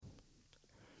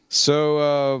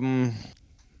So,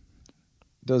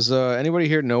 does anybody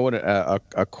here know what a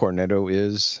cornetto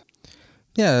is?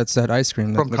 Yeah, it's that ice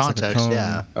cream that From looks context, like a cone.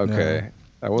 yeah. Okay,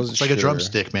 I wasn't It's like sure. a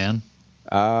drumstick, man.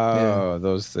 Oh,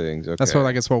 those things. Okay, That's what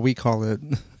I guess what we call it.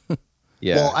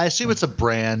 Yeah. Well, I assume it's a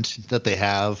brand that they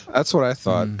have That's what I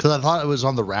thought. because I thought it was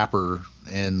on the wrapper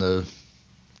in at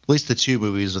least the 2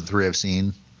 movies of the 3 I've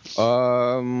seen.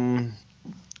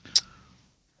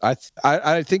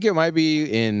 I think it might be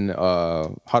in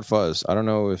Hot Fuzz. I don't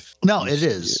know if No, it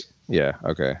is. Yeah.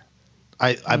 Okay.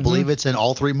 I believe it's in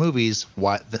all 3 movies.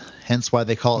 Hence why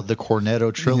they call it the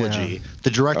Cornetto trilogy. Yeah.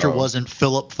 The director wasn't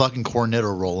Philip fucking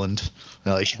Cornetto Roland.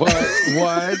 Like,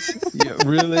 What? Yeah,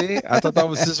 really? I thought that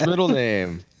was his middle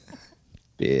name.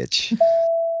 Bitch.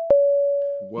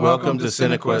 Welcome to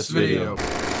Cinequest Video.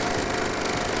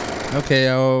 Okay,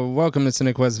 welcome to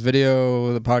CineQuest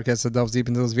Video, the podcast that delves deep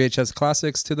into those VHS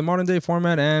classics to the modern day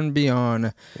format and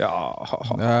beyond.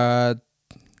 Oh.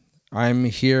 I'm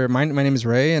here. My name is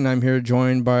Ray, and I'm here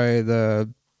joined by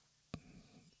the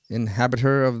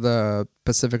inhabitor of the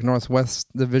Pacific Northwest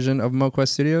division of MoQuest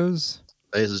Studios.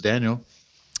 Hey, this is Daniel.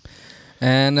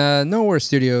 And Nowhere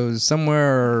Studios,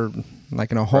 somewhere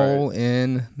like in a hole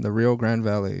in the Rio Grande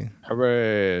Valley.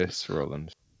 Hooray, it's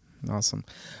Roland. Awesome.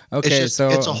 Okay, it's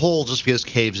a hole just because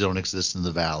caves don't exist in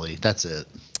the valley. That's it.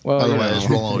 Well, otherwise,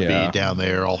 Roland would be down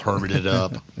there all hermited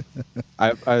up.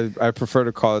 I prefer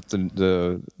to call it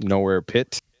the nowhere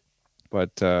pit, but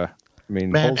I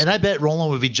mean, man, and I bet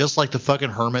Roland would be just like the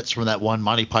fucking hermits from that one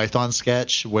Monty Python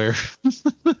sketch where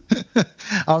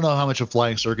I don't know how much of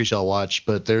Flying Circus y'all watch,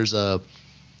 but there's a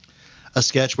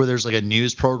sketch where there's like a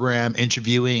news program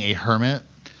interviewing a hermit.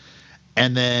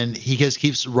 And then he just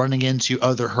keeps running into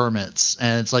other hermits,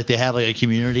 and it's like they have like a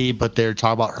community, but they're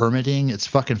talking about hermiting. It's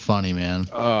fucking funny, man.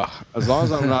 As long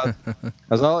as I'm not,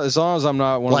 as long as I'm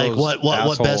not one like of those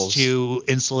what best assholes. to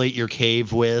insulate your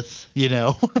cave with, you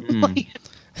know?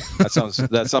 That sounds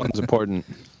important.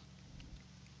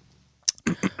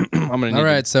 I'm gonna. All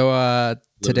right, so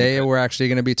today we're actually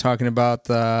going to be talking about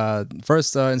the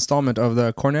first installment of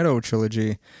the Cornetto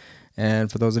trilogy.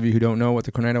 And for those of you who don't know what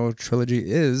the Cornetto trilogy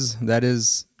is, that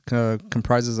is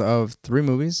comprises of 3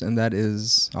 movies, and that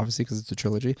is obviously because it's a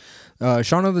trilogy.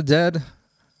 Shaun of the Dead,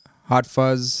 Hot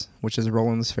Fuzz, which is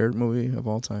Roland's favorite movie of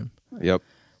all time. Yep.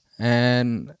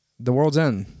 And The World's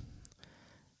End.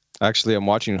 Actually, I'm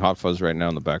watching Hot Fuzz right now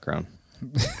in the background.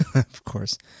 Of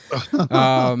course. We're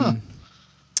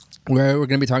going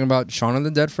to be talking about Shaun of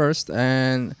the Dead first,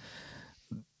 and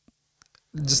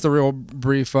just a real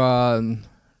brief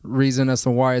reason as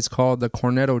to why it's called the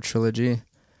Cornetto trilogy.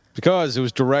 Because it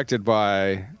was directed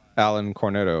by Alan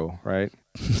Cornetto, right?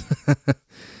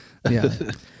 Yeah.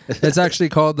 It's actually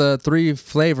called the Three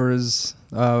Flavors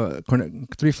Cornetto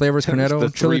The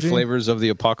trilogy. 3 flavors of the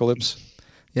apocalypse.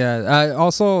 Yeah.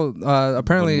 Also,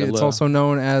 apparently it's Vanilla, also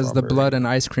known as the strawberry. Blood and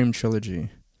Ice Cream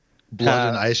trilogy. Blood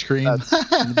and ice cream.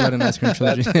 The Blood and Ice Cream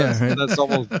trilogy. Yeah, right. That's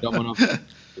almost dumb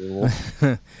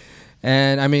enough.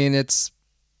 And I mean, it's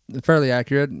fairly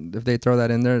accurate if they throw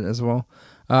that in there as well.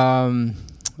 And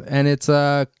it's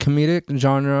a comedic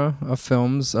genre of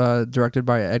films directed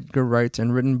by Edgar Wright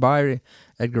and written by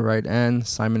Edgar Wright and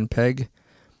Simon Pegg.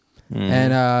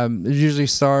 And it usually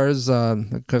stars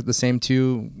the same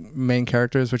 2 main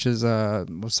characters, which is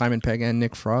Simon Pegg and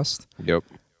Nick Frost. Yep.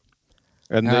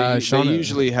 And they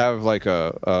usually have like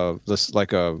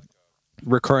a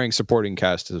recurring supporting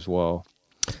cast as well.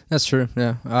 That's true,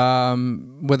 yeah.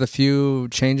 With a few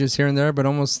changes here and there, but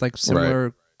almost like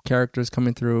similar characters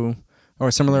coming through, or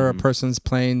similar persons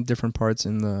playing different parts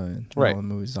in all the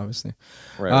movies, obviously.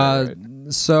 Right.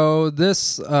 So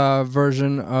this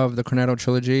version of the Cornetto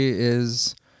trilogy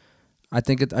is, I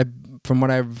think, from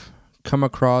what I've come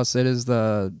across, it is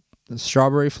the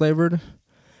strawberry flavored,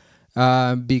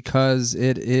 because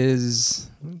it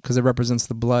represents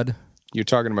the blood. You're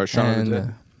talking about Shaun of the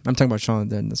Dead? I'm talking about Shaun of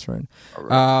the Dead. That's right.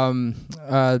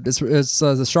 It's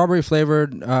the strawberry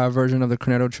flavored version of the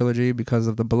Cornetto trilogy because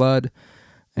of the blood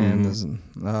and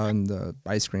the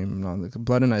ice cream, the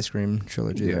blood and ice cream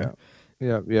trilogy. Yeah.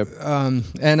 Yep.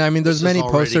 And I mean, there's many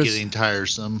already posters. Getting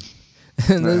tiresome.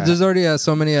 There's already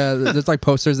so many. There's like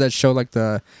posters that show like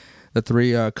the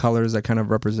 3 colors that kind of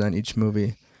represent each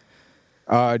movie.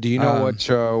 Do you know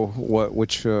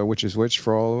which is which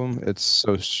for all of them? It's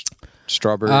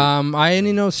strawberry. I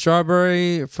only know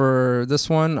strawberry for this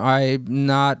one. I'm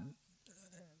not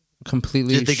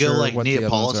completely sure. Did they go like what the other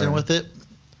ones Neapolitan are. with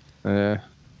it?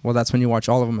 Well, that's when you watch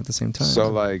all of them at the same time. So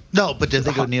like No, but did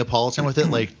they go Neapolitan with it?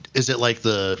 Like, is it like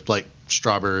the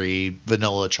strawberry,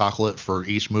 vanilla, chocolate for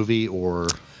each movie, or?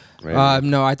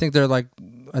 No, I think they're like.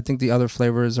 I think the other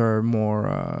flavors are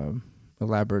more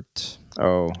elaborate.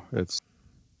 Oh, it's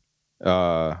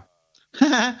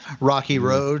Rocky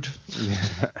Road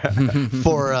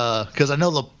for because I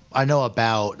know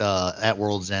about at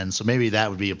World's End, so maybe that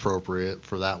would be appropriate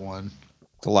for that one.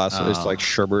 the last one is like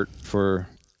sherbet for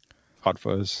Hot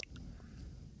Fuzz,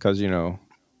 because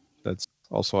that's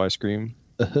also ice cream.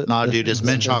 Nah, dude, it's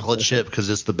mint chocolate chip because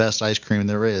it's the best ice cream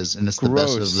there is, and it's the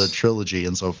best of the trilogy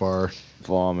insofar.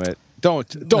 Vomit. Don't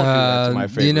do that to my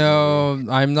favorite.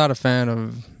 Movie. I'm not a fan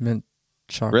of mint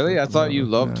chocolate. Really? I thought you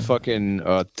loved fucking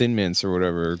Thin Mints or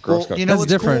whatever. Well, that's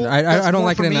different. Cool? I don't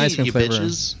like it in ice cream flavor.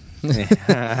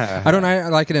 I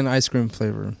like it in ice cream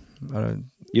flavor.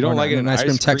 You don't like it in ice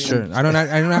cream texture. I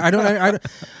don't.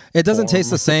 It doesn't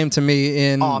taste the same to me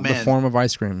in the form of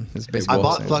ice cream. I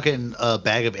bought fucking a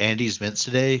bag of Andes Mints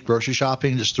today, grocery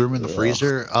shopping. Just threw them in the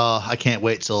freezer. I can't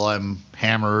wait till I'm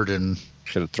hammered and.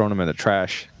 Should have thrown them in the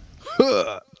trash.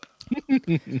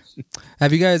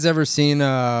 Have you guys ever seen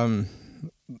Bon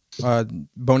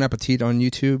Appetit on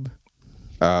YouTube?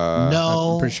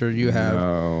 No, I'm pretty sure you have.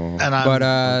 No. And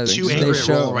I'm too angry at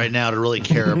Roll right now to really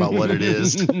care about what it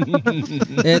is.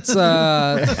 It's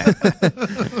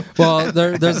well,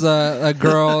 there's a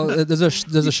girl. There's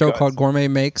a show called Gourmet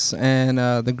Makes, and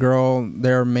the girl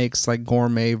there makes like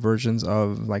gourmet versions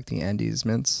of like the Andes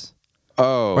mints.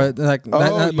 Oh, but like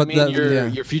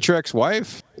your future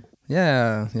ex-wife?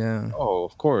 Yeah. Oh,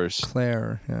 of course,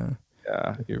 Claire.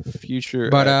 Yeah, your future.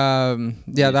 But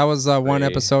that was one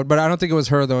episode. But I don't think it was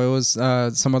her though. It was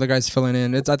some other guys filling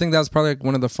in. I think that was probably like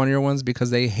one of the funnier ones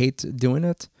because they hate doing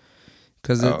it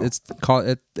because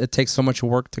it takes so much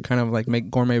work to kind of like make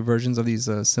gourmet versions of these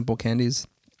simple candies.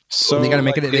 So they gotta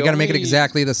make it. They gotta make it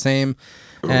exactly the same.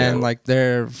 And like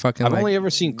they're fucking. I've only ever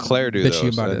seen Claire do bitchy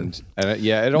those, about it.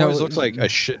 It always looks like a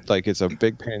shit. Like it's a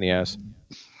big pain in the ass.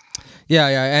 Yeah,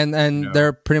 and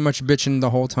they're pretty much bitching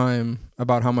the whole time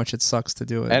about how much it sucks to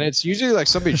do it. And it's usually like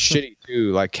something shitty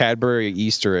too, like Cadbury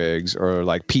Easter eggs or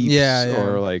like Peeps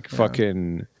or like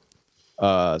fucking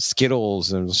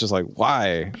Skittles, and it's just like,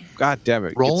 why? God damn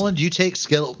it, Roland! You take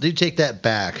Skittles. You take that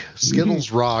back.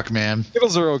 Skittles rock, man.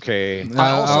 Skittles are okay. I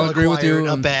also agree with you.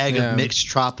 A bag of mixed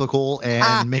tropical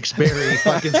and mixed berry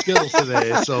fucking Skittles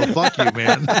today. So fuck you,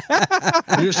 man.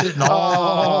 You're just hitting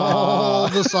all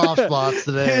the soft spots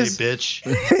today, bitch.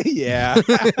 Yeah.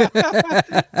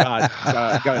 God,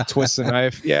 gotta twist the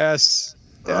knife. Yes.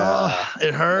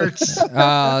 It hurts.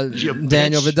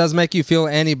 Daniel, if it does make you feel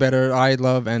any better, I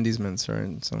love Andes Mints,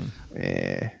 right? So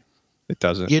it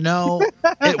doesn't. You know,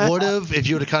 it would have if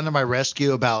you would have come to my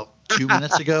rescue about 2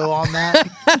 minutes ago on that.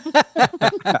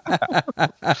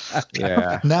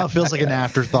 Yeah. Now it feels like an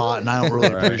afterthought, and I don't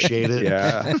really appreciate it.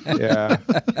 Yeah.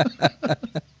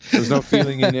 There's no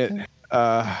feeling in it.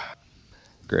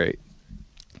 Great.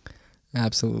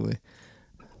 Absolutely.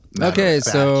 Okay,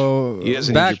 so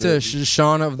back to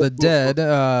Shaun of the Dead.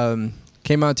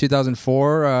 Came out in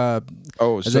 2004.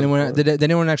 Did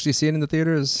anyone actually see it in the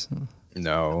theaters?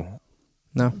 No.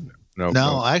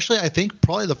 Actually, I think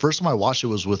probably the first time I watched it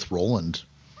was with Roland.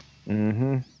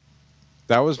 Mm-hmm.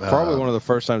 That was probably one of the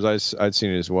first times I'd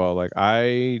seen it as well. Like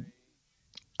I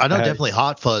know definitely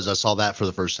Hot Fuzz. I saw that for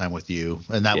the first time with you,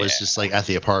 and that was just like at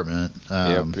the apartment.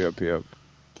 Yep.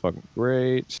 Fucking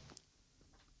great.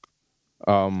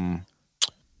 I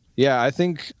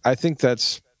think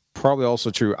that's probably also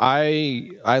true.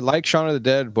 I like Shaun of the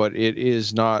Dead, but it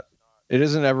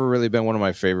hasn't ever really been one of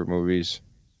my favorite movies.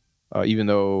 Even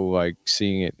though like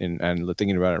seeing it and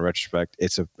thinking about it in retrospect,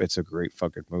 it's a great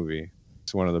fucking movie.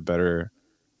 It's one of the better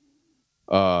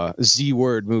Z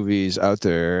word movies out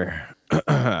there,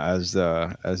 as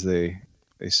they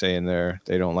say in there.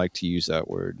 They don't like to use that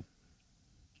word.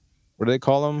 What do they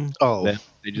call them? Oh,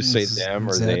 they just say them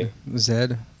or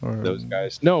Zed or those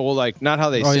guys. No, well, like not how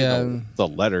they say the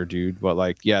letter, dude. But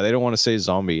like, they don't want to say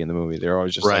zombie in the movie. They're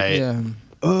always just like, I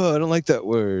don't like that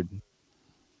word,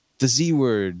 the Z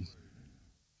word.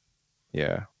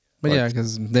 Yeah, but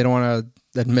because they don't want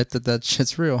to admit that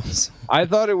shit's real. So. I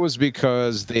thought it was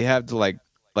because they had to like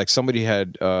somebody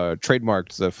had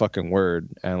trademarked the fucking word,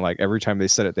 and like every time they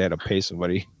said it, they had to pay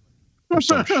somebody. Or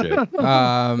some shit.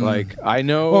 Like I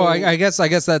know. Well, I guess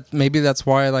that maybe that's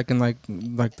why, like in like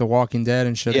The Walking Dead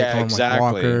and shit. Yeah, they call exactly. Them,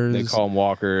 like, walkers. They call them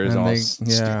walkers and all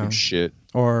stupid shit.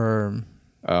 Or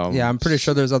I'm pretty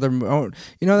sure there's other.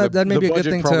 That may be a good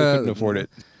thing to. Couldn't afford it.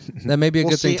 That may be a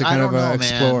good thing to kind of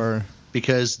explore. Man,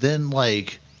 because then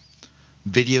like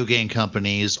video game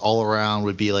companies all around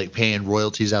would be like paying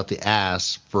royalties out the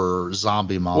ass for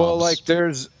zombie mobs. Well, like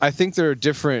I think there are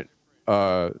different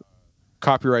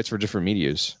copyrights for different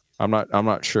medias. I'm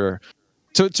not sure.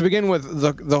 To begin with,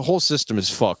 the whole system is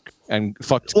fucked and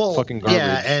fucking garbage.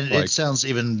 Yeah, and like, it sounds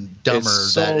even dumber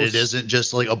so that it isn't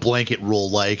just like a blanket rule.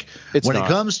 Like when it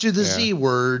comes to the Z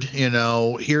word,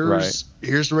 here's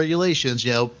the regulations.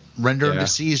 Render into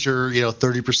Caesar,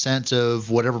 30% of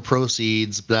whatever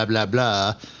proceeds, blah blah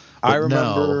blah. But I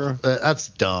remember that's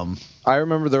dumb. I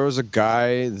remember there was a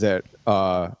guy that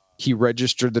he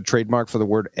registered the trademark for the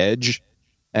word edge,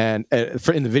 and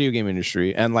in the video game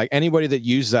industry, and like anybody that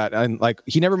used that, and like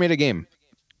he never made a game.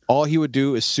 All he would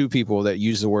do is sue people that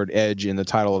use the word edge in the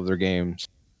title of their games,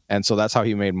 and so that's how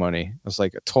he made money. It's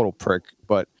like a total prick,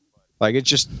 but like it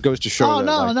just goes to show.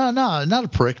 No, not a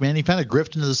prick, man. He kind of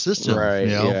grifted into the system, right?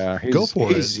 Yeah, go for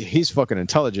it. He's fucking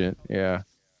intelligent, yeah,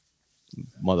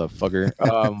 motherfucker.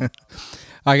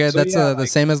 I guess that's the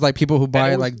same as like people who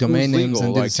buy like domain names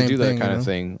and do the same to do thing. That kind of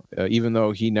thing, even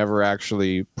though he never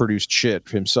actually produced shit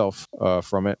himself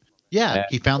from it. Yeah, and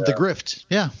he found the grift.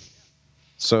 Yeah.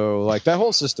 So like that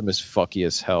whole system is fucky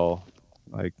as hell.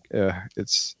 Like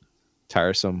it's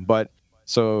tiresome. But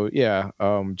so yeah,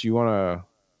 do you want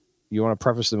to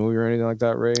preface the movie or anything like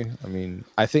that, Ray? I mean,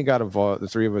 I think out of the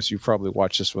three of us, you probably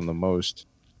watched this one the most.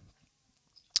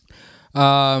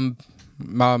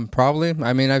 Probably.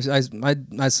 I mean, I've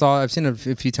seen it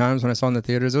a few times when I saw it in the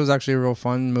theaters. It was actually a real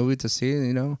fun movie to see.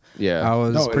 Yeah, I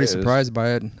was pretty surprised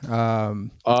by it.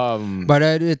 But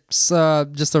it's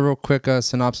just a real quick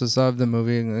synopsis of the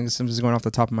movie. I guess I'm just going off the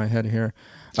top of my head here.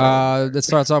 It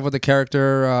starts off with the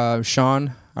character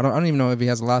Sean. I don't even know if he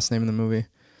has a last name in the movie.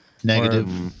 Negative.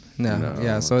 No.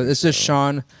 Yeah. So it's just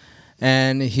Sean,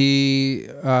 and he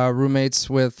roommates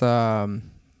with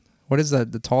what is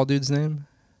that? The tall dude's name?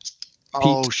 Pete.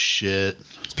 Oh shit,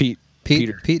 Pete.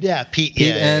 Yeah, Pete.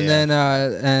 Yeah, and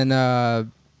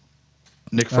then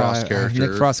Nick Frost character.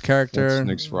 Nick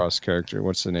Frost character.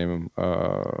 What's the name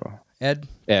of Ed?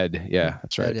 Ed. Yeah,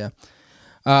 that's right. Ed, yeah.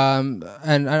 And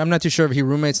I'm not too sure if he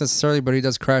roommates necessarily, but he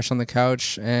does crash on the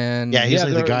couch. And he's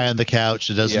like the guy on the couch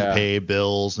that doesn't pay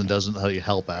bills and doesn't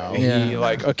help out. Yeah. He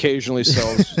like occasionally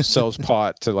sells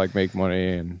pot to like make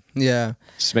money and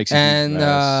just makes.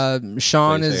 And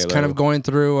Sean is kind of going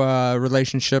through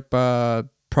relationship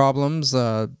problems.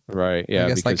 Right. Yeah. I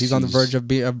guess like he's on the verge of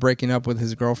breaking up with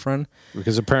his girlfriend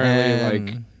because apparently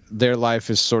like their life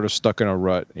is sort of stuck in a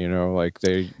rut. Like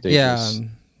they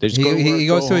he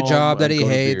goes to a job that he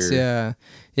hates.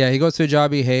 He goes to a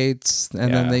job he hates,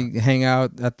 and then they hang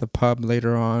out at the pub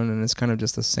later on, and it's kind of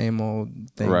just the same old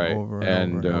thing over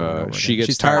and over.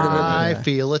 She's tired of it. I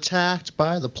feel attacked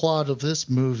by the plot of this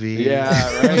movie. Yeah,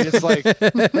 right. It's like,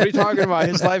 what are you talking about?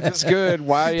 His life is good.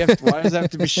 Why does it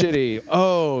have to be shitty?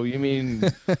 Oh, you mean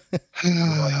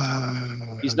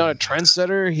he's not a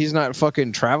trendsetter? He's not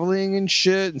fucking traveling and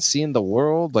shit and seeing the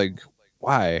world? Like,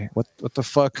 why? What the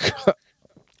fuck?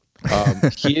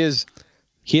 He is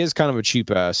kind of a cheap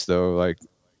ass though, like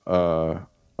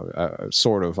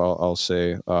sort of I'll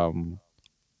say,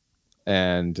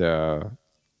 and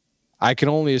I can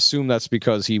only assume that's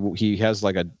because he has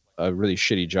like a really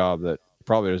shitty job that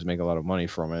probably doesn't make a lot of money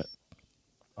from it.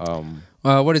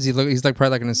 What does he look? He's like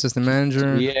probably like an assistant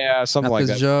manager. Yeah, something like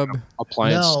that. Job.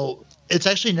 Appliance. No, it's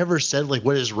actually never said like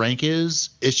what his rank is.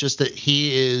 It's just that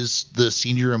he is the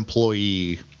senior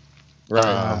employee.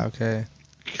 Right. Okay.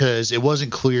 Because it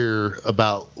wasn't clear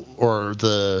about, or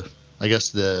the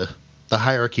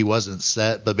hierarchy wasn't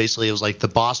set, but basically it was like the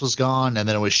boss was gone and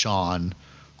then it was Sean.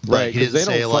 Right, he didn't they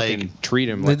say don't like treat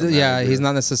him. Like he's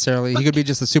not necessarily. He could be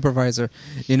just a supervisor.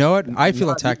 You know what? I feel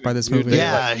attacked by this movie.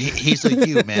 Yeah, he's like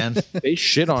you, man. They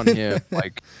shit on him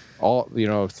like all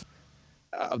the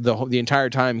entire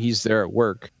time he's there at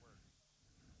work.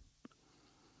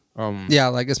 Yeah,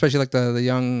 like especially like the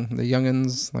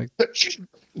youngins, like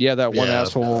that one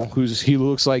asshole he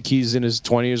looks like he's in his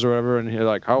 20s or whatever, and you're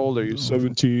like, how old are you?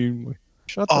 17. Like,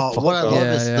 shut the fuck up. What I love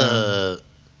is the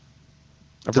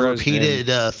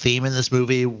repeated theme in this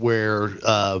movie where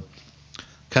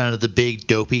kind of the big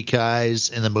dopey guys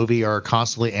in the movie are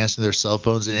constantly answering their cell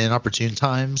phones at inopportune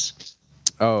times.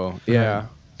 Oh yeah.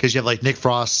 Because you have like Nick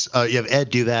Frost, you have Ed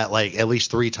do that like at least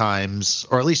 3 times,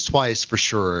 or at least twice for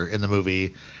sure in the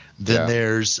movie. Then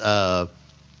there's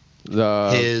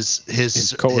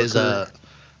his coworker.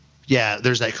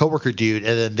 There's that coworker dude,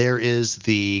 and then there is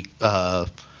the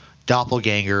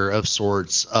doppelganger of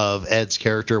sorts of Ed's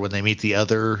character when they meet the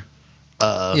other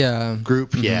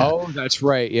group. Yeah. Oh, that's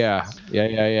right. Yeah.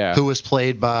 Who was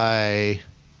played by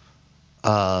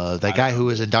that guy who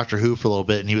was in Doctor Who for a little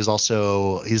bit, and he was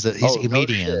also he's a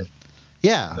comedian.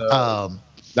 Yeah.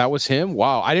 That was him.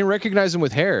 Wow, I didn't recognize him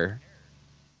with hair.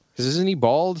 Because isn't he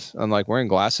bald and like wearing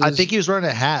glasses? I think he was wearing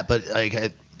a hat, but like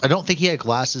I don't think he had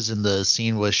glasses in the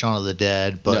scene with Shaun of the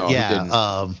Dead. But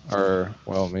no, or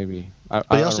well, maybe But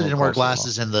he also didn't wear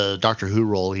glasses in the Doctor Who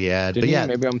role he had. But yeah,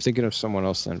 maybe I'm thinking of someone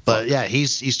else then. But yeah,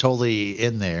 he's totally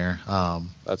in there.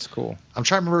 That's cool. I'm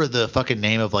trying to remember the fucking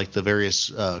name of like the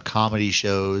various comedy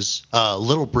shows.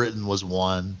 Little Britain was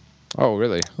one. Oh,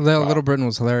 really? Little Britain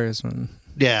was hilarious, man.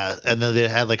 Yeah, and then they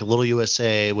had like a Little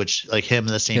USA, which like him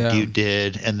and the same dude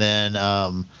did, and then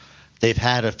they've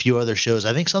had a few other shows.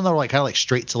 I think some of them are like kind of like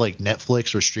straight to like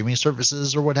Netflix or streaming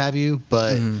services or what have you.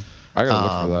 But I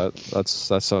gotta look for that.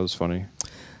 That sounds funny.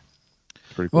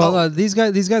 Pretty cool. Well, these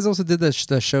guys also did the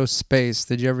show Space.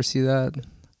 Did you ever see that?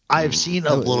 I've seen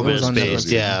a little bit of Space.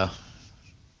 Yeah.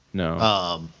 No.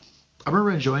 I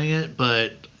remember enjoying it,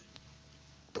 but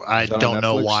I don't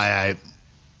know why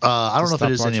I don't know if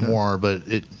it is anymore, but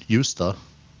it used to.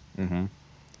 Mm-hmm.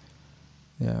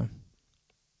 Yeah.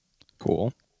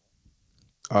 Cool.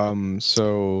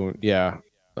 So yeah,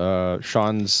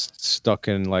 Sean's stuck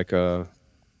in like a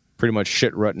pretty much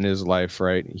shit rut in his life,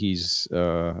 right? He's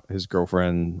his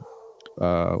girlfriend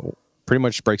pretty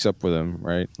much breaks up with him,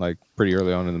 right? Like pretty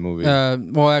early on in the movie.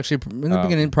 Well, actually, in the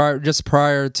beginning,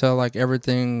 prior to like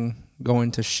everything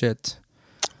going to shit.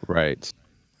 Right.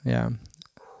 Yeah.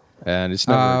 And it's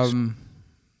never. I'm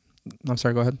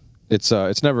sorry. Go ahead.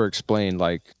 It's never explained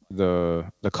like the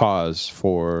cause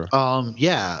for.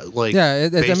 Yeah. Like. Yeah.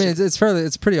 I mean, it's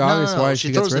pretty obvious why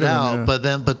she gets rid of him. But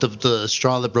the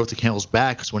straw that broke the camel's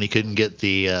back is when he couldn't get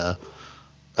the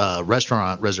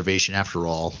restaurant reservation after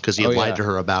all because he had lied to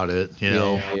her about it. You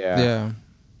know.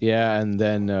 Yeah. And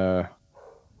then.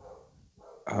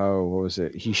 What was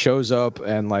it? He shows up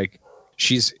and like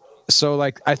she's. So,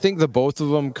 like, I think the both of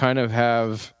them kind of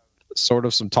have sort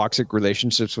of some toxic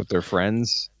relationships with their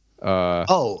friends. And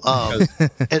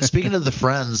speaking of the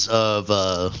friends of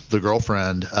the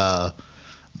girlfriend, the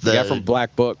guy from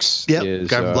Black Books. Yep,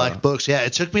 guy from Black Books. Yeah,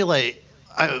 it took me like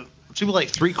 3/4 of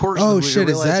the movie to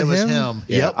realize it was him.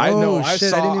 Yeah, yep. I know. I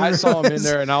saw him in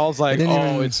there, and I was like,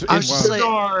 it's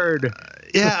Bernard.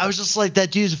 Yeah, I was just like,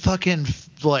 that dude's fucking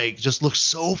like just looks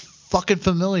so fucking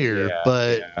familiar.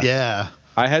 Yeah.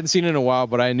 I hadn't seen it in a while,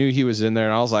 but I knew he was in there,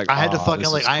 and I was like, I had to fucking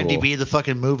like IMDb the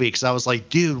fucking movie because I was like,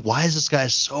 dude, why is this guy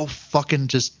so fucking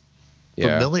just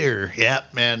familiar? Yeah,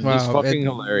 man, he's fucking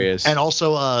hilarious. And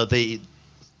also, they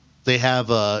have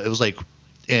it was like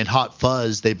in Hot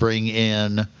Fuzz they bring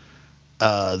in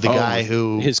the guy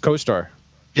who his co-star.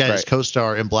 Yeah, his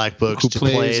co-star in Black Books to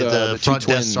play the front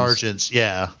desk sergeants.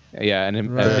 Yeah, and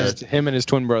him and his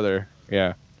twin brother.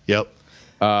 Yeah. Yep.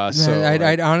 So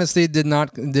I honestly did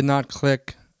not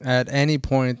click at any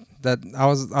point that I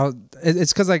was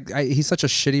it's because like he's such a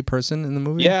shitty person in the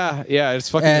movie. Yeah, it's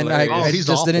fucking and hilarious. I just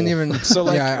awful. Didn't even so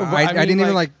like I didn't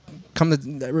even like come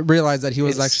to realize that he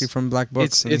was actually from Black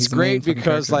Books. It's great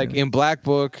because like in Black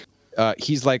Book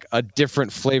he's like a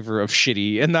different flavor of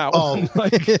shitty in that one.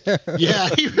 Like, yeah,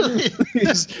 he really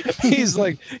he's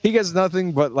like he gets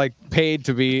nothing but like paid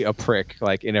to be a prick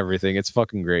like in everything. It's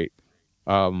fucking great.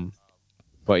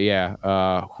 But yeah,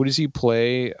 who does he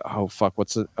play? Oh fuck,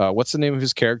 what's the name of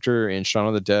his character in Shaun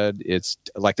of the Dead? It's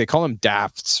like they call him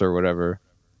Dafts or whatever,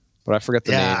 but I forget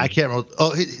the name. Yeah, I can't remember.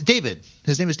 Oh, David.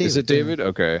 His name is David. Is it David?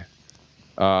 Okay.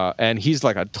 And he's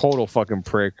like a total fucking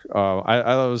prick. I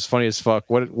thought it was funny as fuck.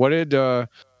 What did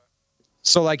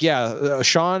so like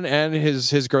Sean and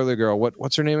his girly girl.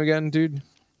 What's her name again, dude?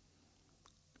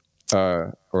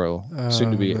 Or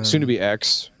soon to be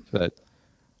ex. But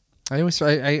I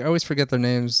always forget their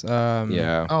names. Oh,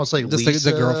 it's like just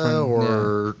Lisa the girlfriend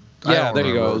or there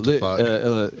you go. It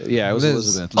was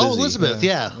Liz. Elizabeth. Oh, Elizabeth.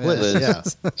 Yeah, Liz. Yeah.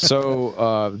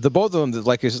 So the both of them,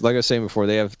 like I was saying before,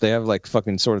 they have like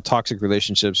fucking sort of toxic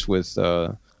relationships with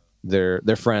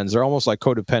their friends. They're almost like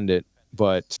codependent,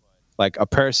 but like a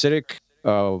parasitic,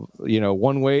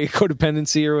 one-way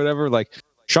codependency or whatever. Like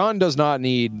Sean does not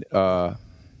need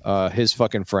his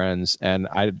fucking friends, and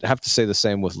I'd have to say the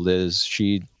same with Liz.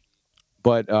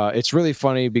 But it's really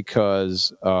funny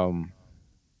because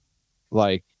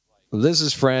like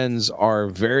Liz's friends are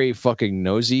very fucking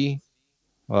nosy.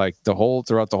 Like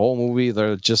throughout the whole movie,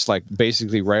 they're just like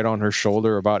basically right on her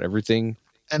shoulder about everything.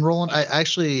 And Roland, I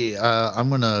actually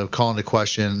I'm gonna call into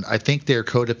question. I think they're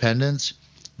codependents,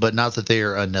 but not that they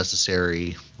are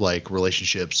unnecessary like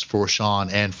relationships for Sean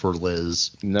and for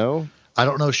Liz. No. I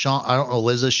don't know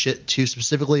Liz's shit too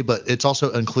specifically, but it's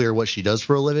also unclear what she does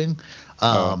for a living.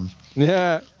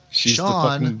 Yeah, she's the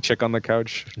fucking chick on the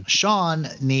couch. Sean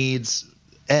needs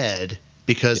Ed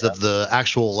because of the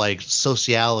actual like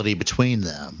sociality between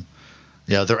them.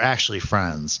 They're actually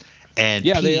friends. And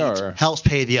Pete they are. helps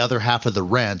pay the other half of the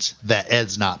rent that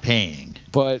Ed's not paying.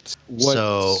 But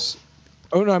oh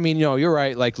no, I mean, you're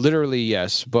right. Like literally,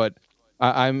 yes. But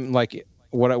I'm like,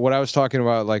 what I was talking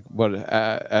about, like what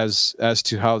as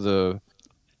to how the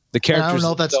And characters. I don't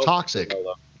know if that's themselves toxic.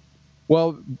 develop.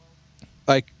 Well,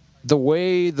 like the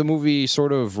way the movie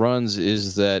sort of runs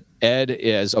is that Ed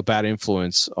is a bad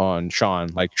influence on Sean.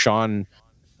 Like Sean,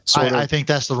 I think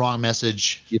that's the wrong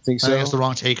message. You think I think so? that's the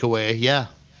wrong takeaway. Yeah.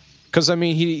 Because I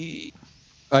mean, he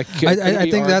like I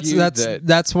think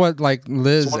that's what like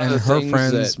Liz one of and the her things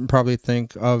friends that- probably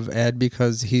think of Ed,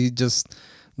 because he just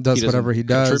does He whatever he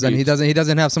doesn't does, and he contribute.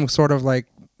 doesn't have some sort of like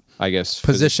I guess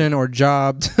position or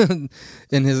job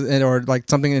in his, or like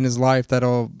something in his life that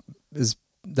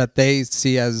they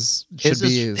see as should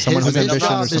be someone who's his ambitious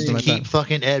job or is to something like keep that.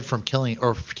 fucking Ed from killing,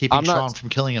 or keeping I'm not- Sean from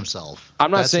killing himself.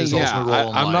 I'm not That's saying his yeah. ultimate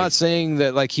role in I'm not life. saying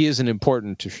that like he isn't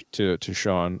important to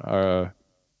Sean.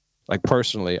 Like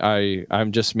personally,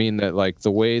 I'm just mean that like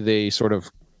the way they sort of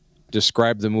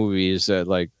describe the movie is that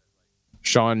like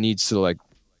Sean needs to like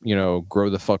grow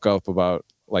the fuck up about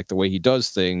like the way he does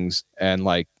things, and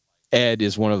like Ed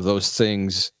is one of those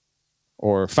things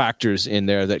or factors in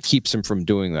there that keeps him from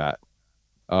doing that.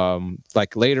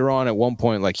 Like later on at one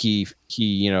point, like he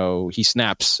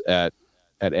snaps at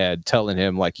Ed, telling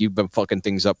him like, you've been fucking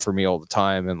things up for me all the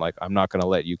time, and like I'm not gonna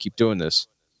let you keep doing this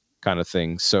kind of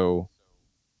thing. So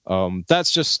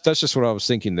that's just what I was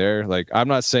thinking there. Like I'm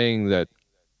not saying that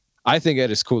I think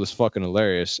Ed is cool as fucking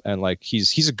hilarious, and like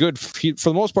he's a good for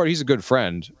the most part he's a good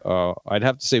friend. I'd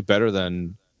have to say better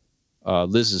than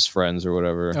Liz's friends or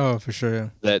whatever. Oh, for sure. Yeah.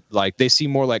 That like they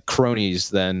seem more like cronies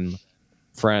than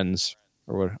friends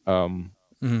or what.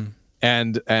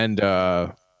 And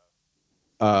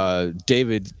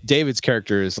David's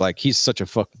character is like he's such a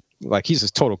he's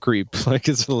a total creep. Like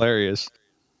it's hilarious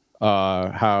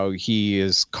how he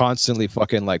is constantly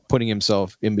fucking like putting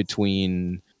himself in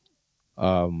between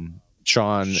Sean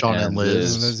and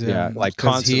Liz. Yeah, like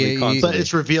constantly. But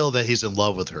it's revealed that he's in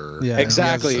love with her. Yeah,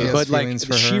 exactly. he has But like feelings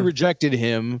for she her. rejected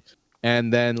him,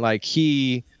 and then like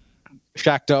he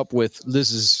shacked up with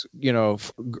Liz's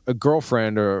a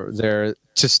girlfriend or there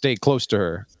to stay close to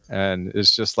her, and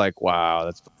it's just like, wow,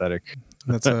 that's pathetic.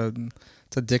 It's a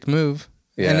dick move.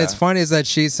 Yeah. And it's funny is that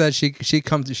she said she's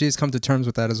come to terms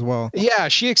with that as well. Yeah,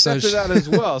 she accepted that as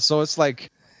well. So it's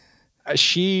like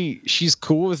she's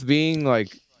cool with being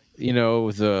like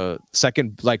the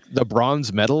second, like the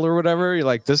bronze medal or whatever.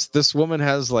 Like this woman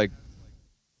has like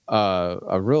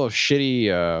a real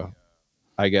shitty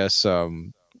I guess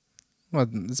Well,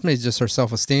 this may just her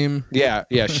self-esteem. yeah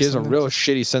she has a real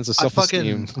shitty sense of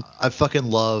self-esteem. I fucking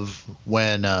love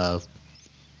when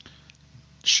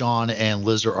Sean and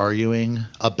Liz are arguing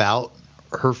about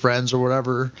her friends or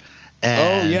whatever.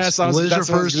 And yes, Liz that's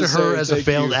what I was refers to gonna her say. as a Thank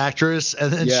failed you. actress,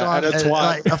 and then Yeah, Sean and a twat.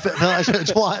 like, a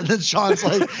twat, and then Sean's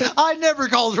like, "I never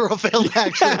called her a failed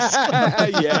actress."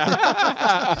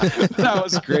 Yeah, that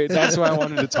was great. That's why I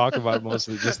wanted to talk about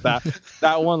mostly. Just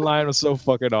that one line was so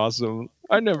fucking awesome.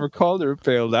 I never called her a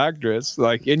failed actress.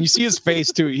 Like, and you see his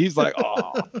face too. He's like,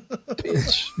 "Oh,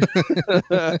 bitch."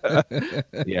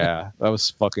 Yeah, that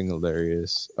was fucking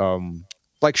hilarious.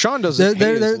 Like Sean doesn't.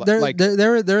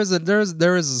 There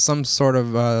is some sort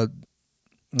of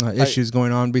issues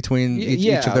going on between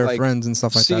each of their like, friends and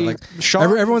stuff like that. Like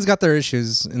Sean, everyone's got their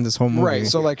issues in this whole movie. right?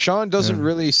 So like Sean doesn't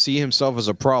really see himself as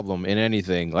a problem in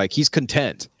anything. Like he's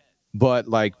content, but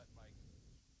like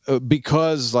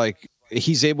because like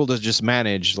he's able to just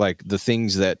manage like the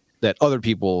things that other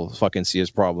people fucking see as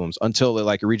problems until it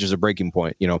like reaches a breaking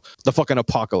point. The fucking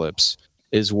apocalypse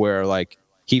is where like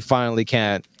he finally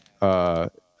can't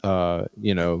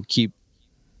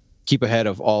keep ahead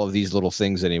of all of these little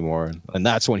things anymore, and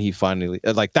that's when he finally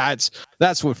like that's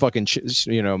what fucking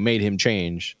made him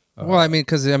change. Well, I mean,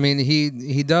 because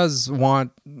he does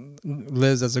want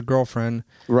Liz as a girlfriend,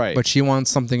 right? But she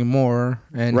wants something more,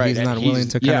 and he's not willing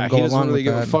to kind of go he doesn't along really with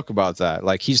give that. a fuck about that.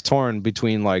 Like he's torn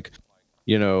between like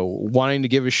wanting to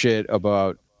give a shit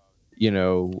about I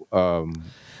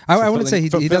wouldn't say he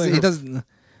doesn't.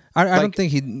 I like, don't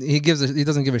think he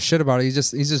doesn't give a shit about it. He's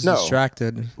just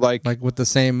distracted, like with the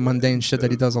same mundane shit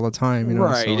that he does all the time.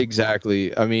 Right, so.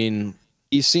 exactly. I mean,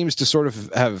 he seems to sort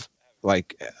of have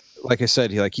like I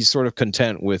said, he's sort of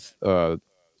content with not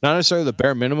necessarily the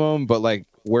bare minimum, but like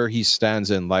where he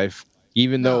stands in life.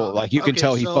 Even though like you can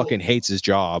tell he fucking hates his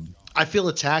job. I feel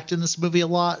attacked in this movie a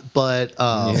lot, but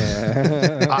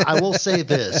I will say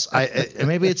this.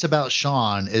 Maybe it's about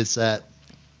Sean. Is that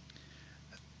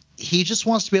he just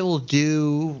wants to be able to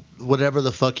do whatever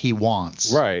the fuck he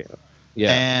wants. Right.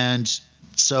 Yeah. And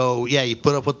so, yeah, you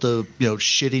put up with the,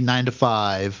 shitty 9 to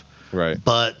 5. Right.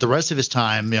 But the rest of his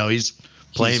time, he's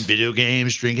playing video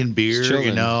games, drinking beer,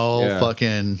 chilling.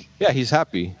 fucking. Yeah, he's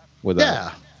happy with that.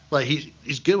 Yeah. Like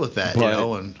he's good with that, But- you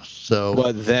know, and so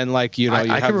But then, like, you know, I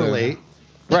you have can the relate.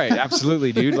 right,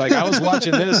 absolutely, dude. Like, I was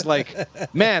watching this, like,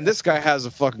 man, this guy has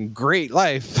a fucking great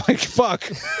life. Like, fuck,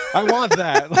 I want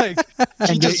that. Like, he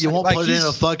And just you won't like, put in a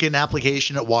he's- fucking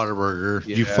application at Whataburger,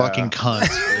 you Yeah. fucking cunt.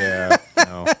 Yeah,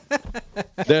 no.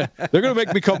 They're gonna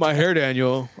make me cut my hair,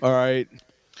 Daniel. All right,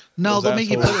 No, Those they'll make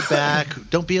you put assholes. it back.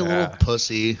 Don't be a little Yeah.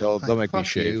 pussy. They'll make me Fuck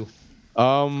shave. you.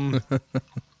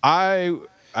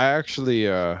 I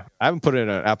actually I haven't put in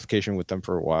an application with them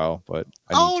for a while, but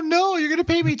I Oh no, you're gonna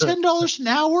pay me $10 an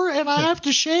hour and I have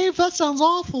to shave? That sounds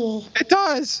awful. it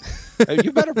does.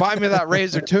 You better buy me that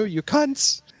razor too, you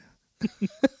cunts.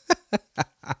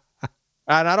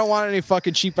 And I don't want any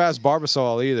fucking cheap ass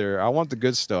Barbasol either. I want the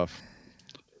good stuff.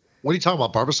 What are you talking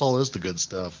about? Barbasol is the good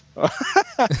stuff.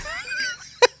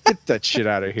 Get that shit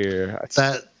out of here.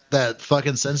 That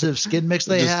fucking sensitive skin mix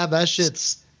they Just- have, that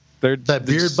shit's They're that they're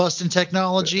beard just- busting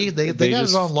technology. They they got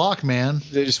just- it on lock, man.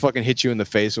 They just fucking hit you in the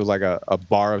face with like a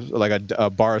bar of like a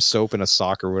bar of soap and a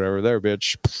sock or whatever. There,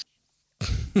 bitch.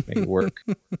 Make it work.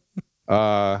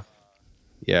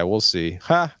 Yeah, we'll see.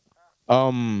 Ha.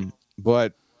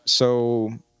 But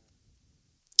so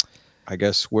I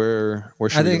guess where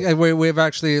should I we think go? we've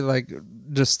actually like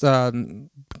just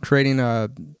creating the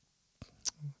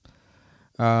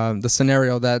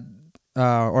scenario that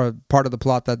or part of the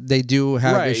plot that they do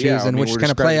have Right, issues yeah, I and mean, which we're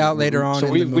kind of play describing- out later on. So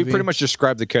in we the movie. pretty much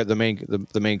described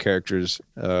the main characters.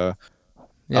 Yeah.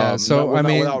 So not I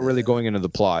mean, without really going into the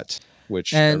plot,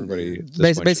 which and everybody at this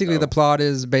point should basically the know. plot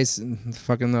is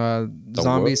fucking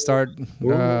zombies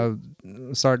what?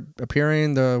 start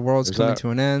appearing. The world's There's coming that- to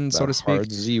an end, so That to speak.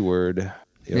 hard Z word.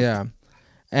 Yep. Yeah.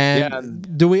 And Yeah,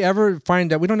 and- do we ever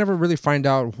find out? We don't ever really find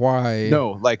out why.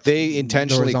 No, like they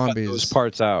intentionally cut zombies. those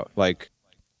parts out. Like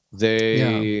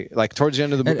they like towards the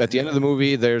end of the And- at the end of the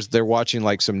movie, they're watching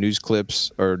like some news clips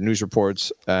or news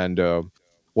reports, and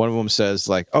one of them says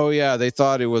like, "Oh yeah, they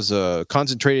thought it was a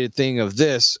concentrated thing of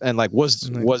this," and like was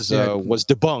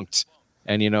debunked.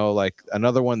 And you know, like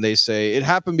another one, they say it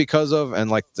happened because of, and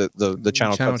like the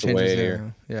channel cuts changes, away,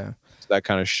 or yeah. that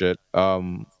kind of shit.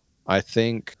 I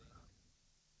think.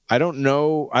 I don't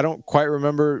know. I don't quite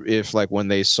remember if like when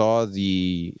they saw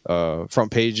the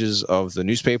front pages of the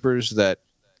newspapers that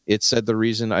it said the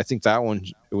reason. I think that one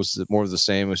it was more of the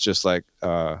same. It was just like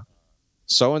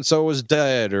so and so was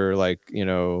dead, or like you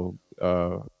know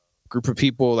group of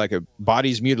people like a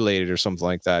body's mutilated or something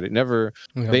like that. It never.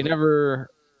 Yeah. They never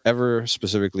ever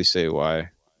specifically say why,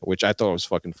 which I thought was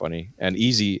fucking funny and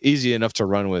easy enough to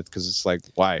run with because it's like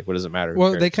why? What does it matter? Who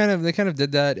Well, cares? they kind of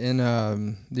did that in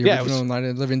the Yeah, it original was- Night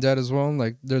of the Living Dead as well.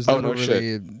 Like there's Oh, never no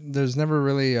really there's never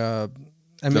really I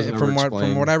mean Doesn't from ever from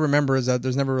explain. what I remember is that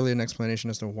there's never really an explanation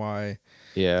as to why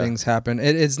yeah. things happen.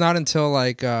 It's not until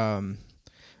like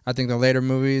I think the later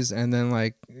movies, and then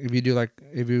like if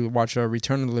you watch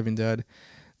Return of the Living Dead,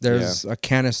 there's a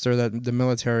canister that the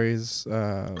military's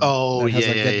Oh, that has,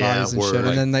 yeah, like, dead yeah, bodies and where, shit,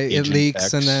 and then it Agent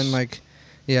leaks, and X. then like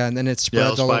and then it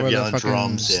spreads those all over the 5-gallon fucking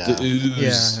drums, yeah. The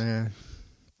ooze. yeah.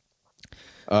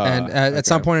 And at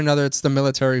some point or another, it's the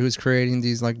military who's creating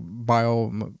these like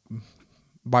bio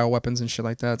weapons and shit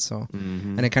like that. So,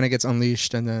 Mm-hmm. and it kind of gets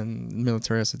unleashed, and then the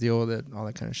military has to deal with it, all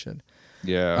that kind of shit.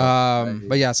 Yeah.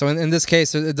 But yeah, so in this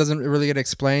case, it doesn't really get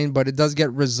explained, but it does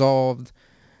get resolved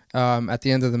at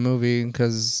the end of the movie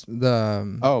because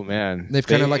Oh man, they've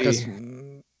kind of like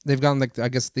they've gone like I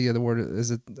guess the word is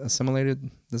it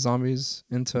assimilated the zombies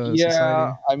into yeah.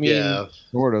 society. I mean, Yeah.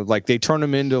 sort of like they turn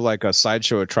them into like a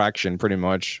sideshow attraction, pretty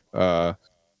much.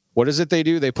 What is it they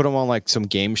do? They put them on like some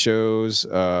game shows.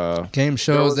 Game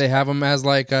shows was- they have them as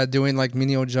like doing like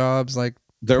menial jobs like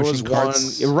There was pushing one,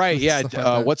 carts, right? Yeah. stuff like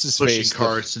that. What's his Pushing face?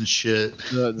 carts and shit.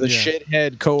 The Yeah.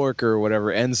 shithead coworker or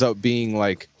whatever ends up being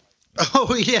like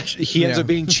Oh yeah. he ends Yeah. up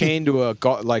being chained to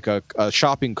a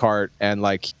shopping cart, and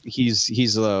like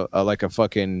he's a like a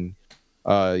fucking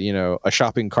a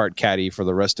shopping cart caddy for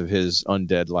the rest of his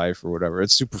undead life or whatever.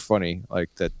 It's super funny like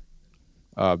that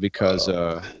because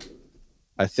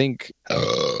I think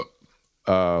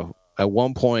at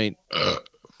one point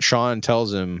Sean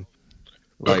tells him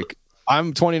like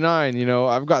I'm 29,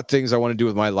 I've got things I want to do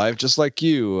with my life just like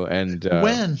you, and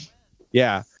When?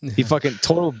 yeah, he fucking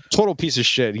total piece of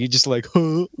shit. He just like,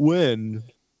 huh, when?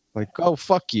 Like, oh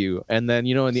fuck you. And then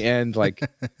in the end, like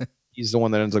he's the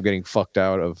one that ends up getting fucked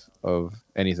out of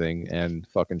anything, and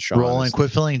fucking Sean. Roland, is-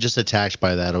 quit feeling just attacked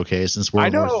by that, okay? Since we're I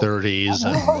in our know. 30s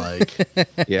and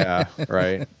like Yeah,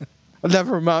 right. I'll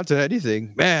never amount to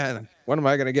anything, man. When am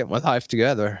I gonna get my life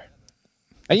together?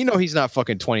 And he's not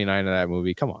fucking 29 in that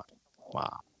movie. Come on,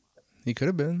 wow. he could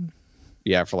have been.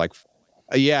 Yeah, for like,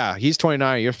 yeah, he's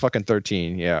 29. You're fucking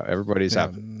 13. Yeah, everybody's Yeah,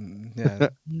 happy. Yeah.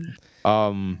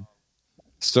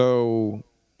 So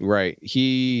right,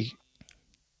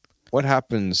 what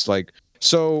happens? Like,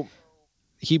 so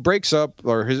he breaks up,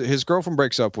 or his girlfriend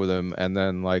breaks up with him, and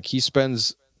then like he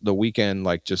spends the weekend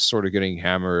like just sort of getting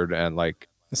hammered and like.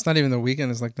 It's not even the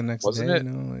weekend. It's like the next Wasn't day. it? You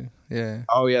know? Like, yeah.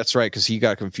 Oh yeah, that's right. Because he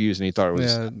got confused and he thought it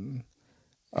was. Yeah.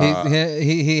 Uh,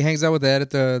 He hangs out with Ed at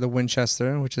the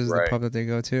Winchester, which is Right. the pub that they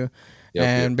go to, Yep,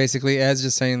 and basically Ed's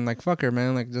just saying like "fuck her,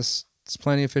 man," like just there's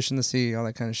plenty of fish in the sea, all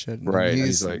that kind of shit. And Right, and He's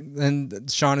he's like-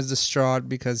 and Sean is distraught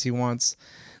because he wants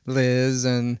Liz,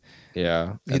 and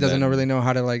yeah. he doesn't really know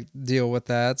how to like deal with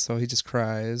that, so he just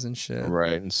cries and shit.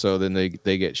 Right, and so then they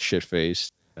get shit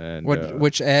faced, and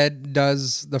Which Ed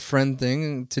does the friend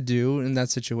thing to do in that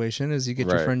situation is you get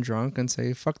your Right. friend drunk and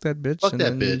say "fuck that bitch," Fuck and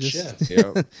that then you bitch, just,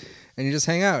 Yep. and you just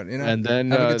hang out, you know, and then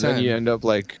have a good then time. you end up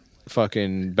like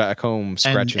fucking back home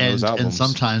scratching and, those and, albums. and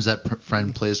sometimes that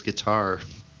friend plays guitar.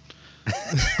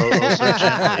 Oh, so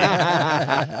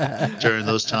gently during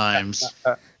those times.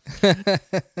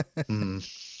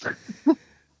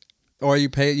 Or you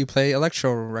play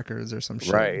electro records or some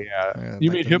shit. Right, yeah. Yeah, You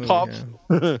like mean the hip hop?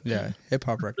 movie, yeah, hip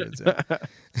hop records. Yeah.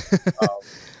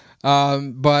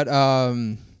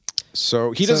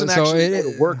 So he So- doesn't so actually it-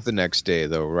 go to work the next day,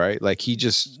 though, right? Like he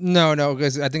just No,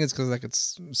 because I think it's because like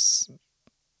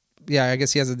yeah, I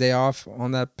guess he has a day off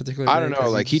on that particular day. I don't know.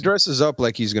 'cause Like he dresses up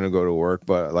like he's gonna go to work,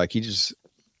 but like he just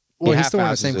Well, he he's still wearing the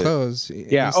half-asses same it. clothes.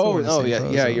 Yeah. He's still Oh wearing the no. same Yeah.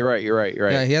 clothes, Yeah. though. You're right. You're right. You're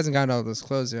right. Yeah, he hasn't gotten all those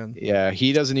clothes yet. Yeah,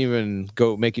 he doesn't even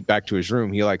go make it back to his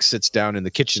room. He like sits down in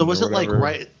the kitchen. So was or it like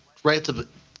whatever. right at the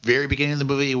very beginning of the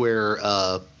movie where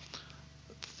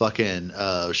fucking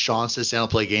Sean sits down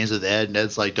to play games with Ed, and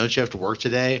Ed's like, "Don't you have to work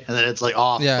today?" And then it's like,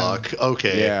 "Oh Yeah. fuck,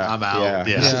 okay, Yeah, I'm out." yeah.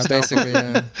 Yeah. Yeah, basically.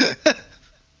 Yeah,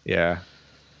 Yeah.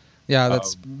 yeah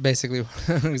that's basically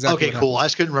exactly. Okay, what cool. I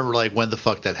just couldn't remember like when the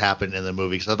fuck that happened in the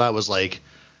movie because I thought it was like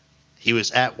he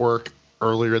was at work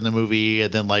earlier in the movie,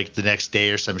 and then like the next day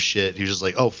or some shit, he was just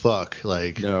like, "Oh fuck!"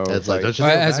 Like, No, it's like- don't you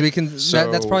Well, feel as bad? we can, that's So-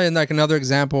 probably like another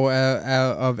example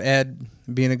of Ed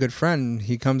being a good friend.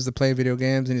 He comes to play video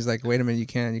games, and he's like, "Wait a minute, you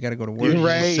can't. You got to go to work." You're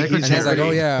right. He's a And he's like, secretary.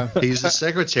 "Oh yeah, He's a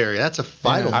secretary. That's a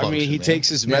vital. Yeah. I mean, he function, takes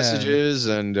his Yeah. messages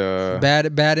and.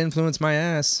 bad influence my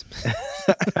ass."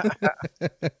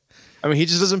 I mean, he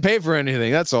just doesn't pay for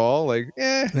anything. That's all. Like,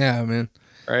 Yeah, man.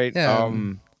 right. Yeah.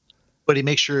 But he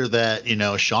makes sure that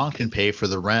Sean can pay for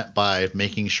the rent by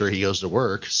making sure he goes to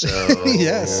work. So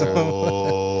Yeah, so-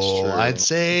 That's true. I'd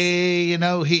say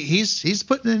he's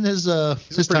putting in his He's a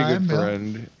pretty time. good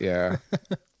friend. Yeah.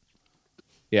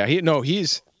 Yeah.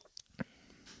 He's.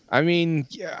 I mean,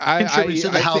 yeah, I Contributes to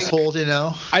the think- household.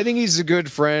 I think he's a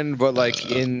good friend, but like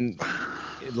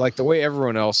like the way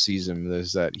everyone else sees him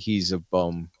is that he's a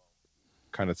bum,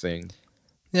 kind of thing.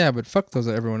 Yeah, but fuck those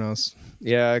everyone else.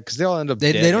 Yeah, because they'll end up.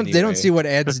 They dead don't anyway. see what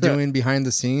Ed's doing behind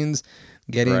the scenes,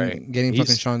 getting Right. fucking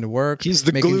He's- Sean to work. He's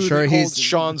the making glue sure that he's holds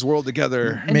Sean's world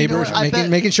together. And maybe you know what? I bet-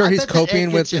 making sure I he's bet that Ed coping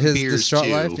with gets him his beers, distraught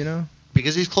too. life. You know.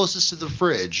 Because he's closest to the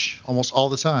fridge almost all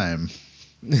the time.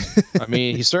 I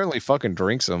mean, he certainly fucking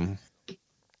drinks them.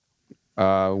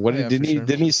 What Yeah, didn't for he? sure.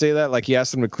 Didn't he say that? Like he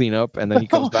asked him to clean up, and then he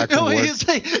comes back from work.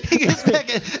 he gets back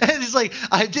and he's like,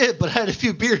 "I did, but I had a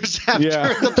few beers after Yeah.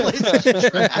 the place is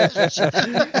trash."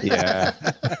 Yeah,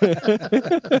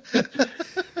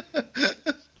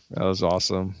 that was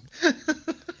awesome.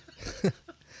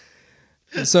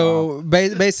 So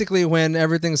basically, when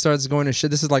everything starts going to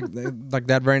shit, this is like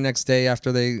that very next day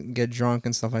after they get drunk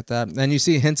and stuff like that, and you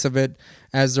see hints of it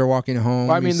as they're walking home.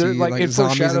 I mean, you they're see, like it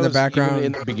zombies in the foreshadows background. even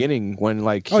in the beginning when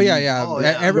like. Oh yeah, yeah. Oh,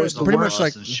 yeah. Every, Goes to pretty work much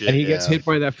like and shit, And he gets yeah. hit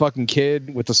by that fucking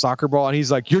kid with the soccer ball, and he's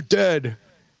like, "You're dead,"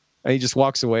 and he just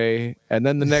walks away. And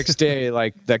then the next day,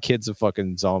 like that kid's a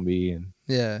fucking zombie, and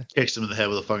yeah. Kicks him in the head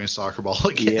with a fucking soccer ball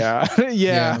again. yeah, yeah,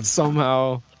 Yeah.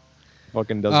 somehow,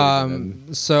 fucking does it.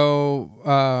 And So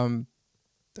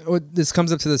this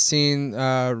comes up to the scene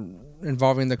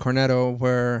involving the cornetto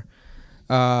where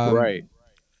right.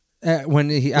 when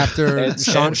he after Ed's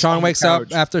Sean on the wakes up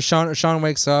couch. after Sean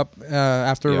wakes up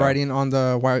after Yeah. writing on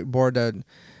the whiteboard that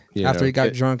You after know, he got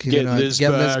get- drunk he's get gonna Liz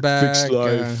get Liz back, fix back,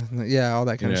 life. yeah, all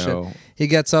that kind You of know. shit. He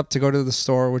gets up to go to the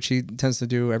store, which he tends to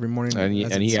do every morning, And he,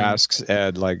 as and it he seems. asks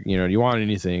Ed, like, you know, do you want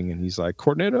anything? And he's like,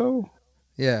 Cornetto?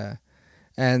 Yeah,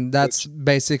 and that's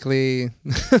basically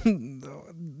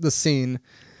the scene.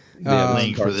 Yeah,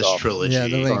 Link for starts this off- trilogy. Yeah,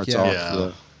 the link, starts yeah.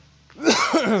 off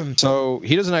the- So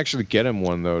he doesn't actually get him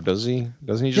one though, does he?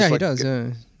 Doesn't he just Yeah, he like does.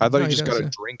 Yeah, I thought No, he just does, got a yeah.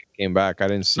 drink and came back. I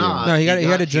didn't see Nah, him. No, he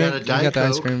got a drink. He Diet got the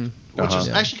ice Coke, cream. Which is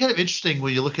Uh-huh. actually kind of interesting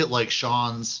when you look at like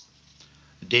Sean's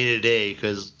day to day,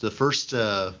 because the first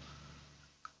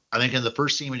I think in the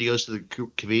first scene when he goes to the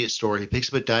convenience store, he picks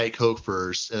up a Diet Coke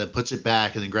first and then puts it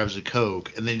back and then grabs a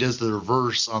Coke. And then he does the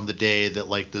reverse on the day that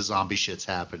like the zombie shit's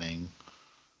happening.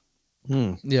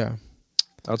 Yeah.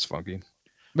 That's funky.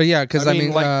 But yeah, because I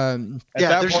mean,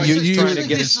 there's point,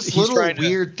 just little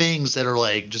weird things that are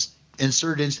like just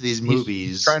inserted into these movies.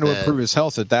 He's trying to improve his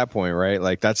health at that point, right?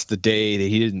 Like that's the day that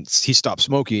he stopped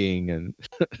smoking, and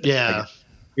yeah, I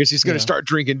guess he's gonna start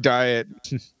drinking diet.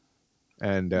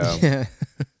 And I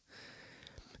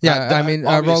mean,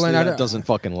 Roland, that doesn't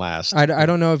fucking last. I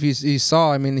don't know if you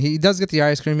saw. I mean, he does get the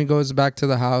ice cream. He goes back to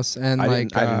the house, and I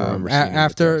didn't remember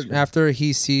seeing after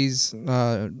he sees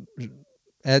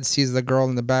Ed sees the girl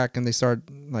in the back, and they start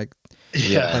like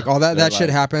all that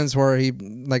shit happens where he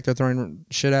like they're throwing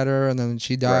shit at her, and then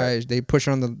she dies. Right. They push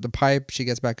her on the pipe. She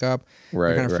gets back up.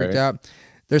 They're kind of freaked out.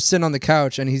 They're sitting on the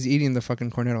couch, and he's eating the fucking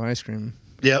Cornetto ice cream.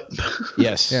 Yep.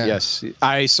 Yes.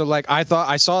 I saw that. I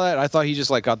thought he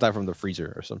just like got that from the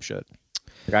freezer or some shit.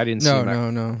 Like I didn't see that.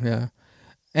 No. Yeah.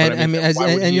 And I mean,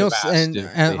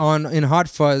 in Hot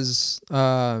Fuzz,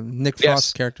 Nick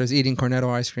Frost's character is eating Cornetto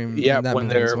ice cream. Yeah, when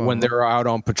they're out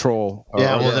on patrol.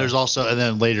 There's also, and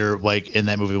then later, like in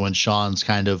that movie, when Sean's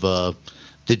kind of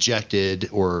dejected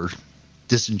or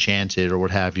disenchanted or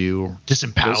what have you, or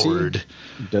disempowered.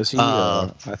 Does he?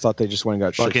 I thought they just went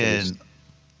and got fucking.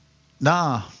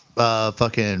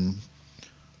 Fucking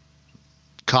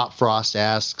Cop Frost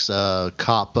asks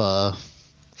Cop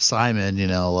Simon,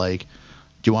 like,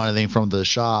 do you want anything from the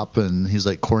shop? And he's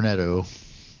like, Cornetto.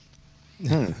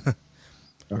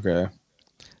 Okay.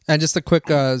 And just a quick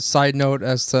side note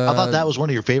as to... I thought that was one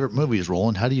of your favorite movies,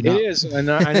 Roland. How do you know? It is, and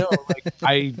I know.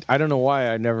 Like, I don't know why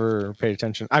I never paid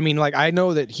attention. I mean, like, I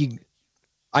know the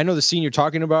scene you're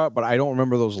talking about, but I don't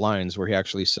remember those lines where he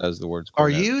actually says the words. Cornetto. Are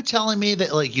you telling me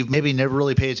that like you've maybe never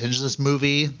really paid attention to this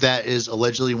movie that is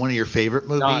allegedly one of your favorite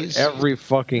movies? Not every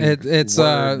fucking it's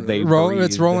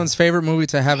Roland's favorite movie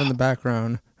to have in the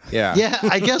background. Yeah. Yeah,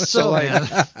 I guess so, man.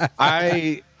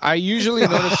 I usually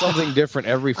notice something different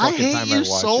every fucking time I watch it. I hate you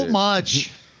so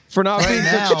much. For not being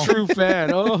such a true fan.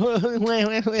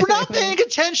 For not paying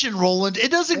attention, Roland. It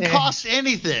doesn't cost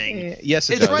anything. Yes,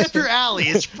 it's right up your alley.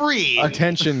 It's free.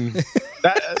 Attention.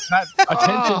 That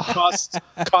attention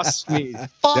costs me.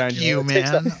 Fuck Daniel. you,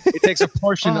 man. It takes a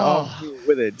portion of me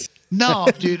with it. No,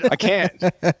 dude. I can't.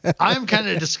 I'm kind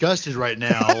of disgusted right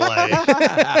now. Like,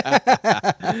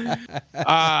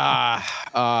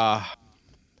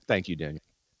 thank you, Daniel.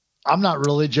 I'm not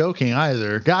really joking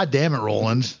either. God damn it,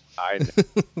 Roland.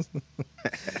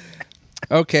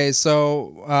 Okay,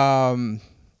 so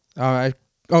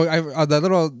the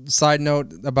little side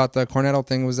note about the Cornetto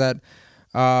thing was that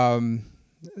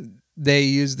they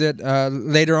used it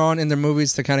later on in their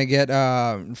movies to kind of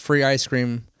get free ice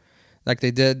cream, like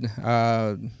they did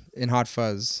in Hot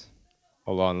Fuzz.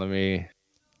 Hold on, let me.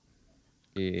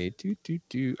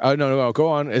 Oh no, go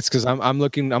on. It's because I'm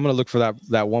looking. I'm gonna look for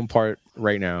that one part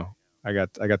right now. I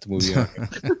got the movie on here.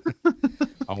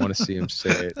 I want to see him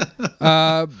say it.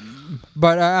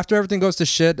 But after everything goes to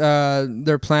shit,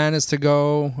 their plan is to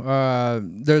go.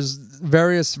 There's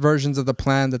various versions of the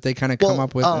plan that they kind of come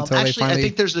up with until they finally I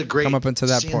think there's a great come up into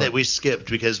that scene part that we skipped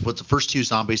because what's the first two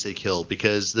zombies they killed?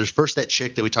 Because there's first that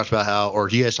chick that we talked about or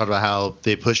you guys talked about how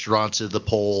they pushed her onto the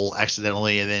pole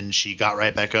accidentally and then she got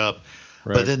right back up.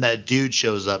 Right. But then that dude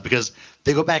shows up because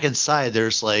they go back inside.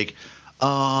 There's like,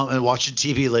 and watching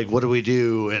TV, like, what do we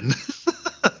do? And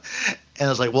and I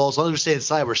was like, well, as long as we stay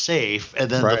inside, we're safe. And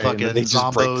then the fucking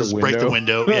zombos break the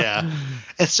window. Yeah.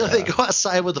 And so they go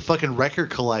outside with a fucking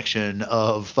record collection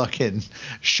of fucking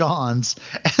Sean's,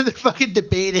 and they're fucking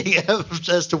debating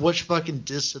as to which fucking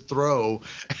disc to throw.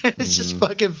 And it's just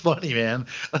fucking funny, man.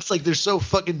 It's like they're so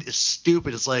fucking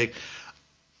stupid. It's like,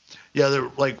 yeah, they're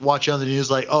like watching on the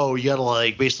news, like, oh, you gotta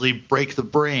like basically break the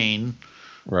brain,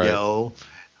 right? You know,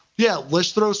 yeah,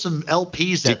 let's throw some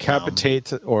LPs at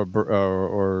decapitate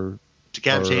or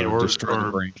decapitate or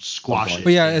squash it.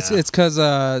 But yeah, it's because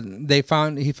he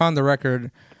found the record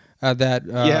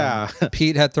that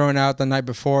Pete had thrown out the night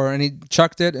before, and he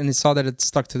chucked it, and he saw that it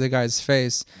stuck to the guy's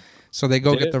face, so they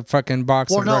go get the fucking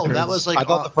box of records. That was like I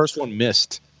thought the first one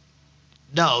missed.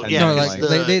 No, yeah, it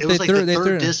was like the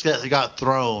third disc that got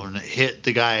thrown hit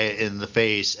the guy in the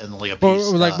face and like a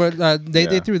piece.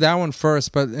 They threw that one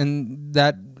first, but and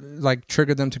that like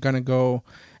triggered them to kind of go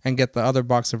and get the other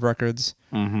box of records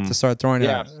to start throwing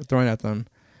at them.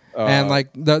 And like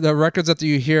the records that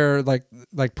you hear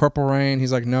like Purple Rain,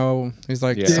 he's like no, he's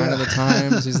like Sign of the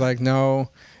Times, he's like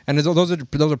no. And those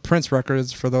are Prince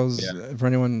records for for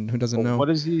anyone who doesn't know. What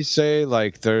does he say?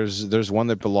 Like there's one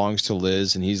that belongs to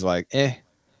Liz, and he's like, eh.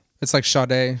 It's like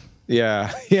Sade.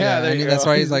 Yeah, yeah. I There mean, you that's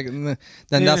go. why he's like. Then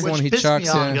that's Which when he pissed chucks. me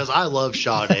off Yeah. because I love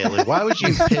Sade. Like, why would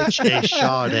you pitch a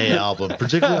Sade album,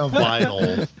 particularly on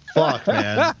vinyl? Fuck,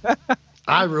 man.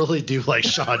 I really do like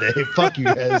Sade. Fuck you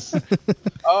guys.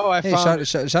 Oh, I Hey, found.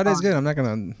 Sade's good. I'm not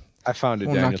gonna. I found it.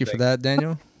 Won't Daniel, knock you for thank that,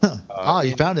 Daniel. Oh,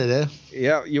 you found it, eh?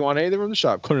 Yeah, you want anything from the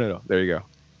shop? No. There you go.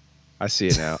 I see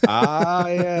it now.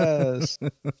 Yes.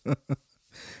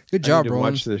 Good I job, need to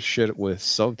Roland. watch this shit with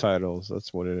subtitles.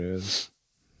 That's what it is.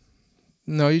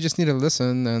 No, you just need to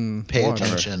listen and Pay watch.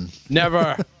 attention.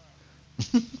 Never.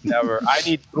 Never. I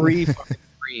need 3 fucking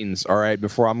screens, all right,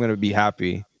 before I'm going to be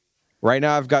happy. Right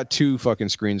now I've got 2 fucking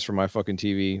screens for my fucking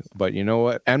TV, but you know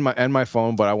what? And my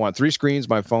phone, but I want 3 screens,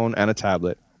 my phone and a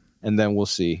tablet. And then we'll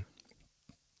see.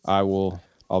 I'll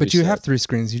But be you set. have 3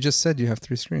 screens. You just said you have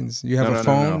 3 screens. You have No, a no, no,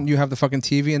 phone, no. you have the fucking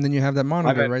TV, and then you have that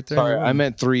monitor right there. in Sorry, the I room.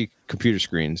 meant 3 computer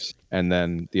screens, and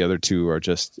then the other 2 are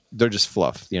they're just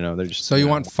fluff, They're just So you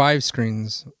want 5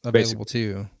 screens available to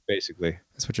you. basically.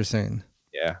 That's what you're saying.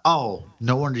 Yeah. Oh,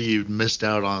 no wonder you missed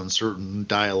out on certain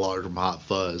dialogue from Hot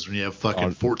Fuzz when you have fucking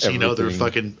On 14 other everything.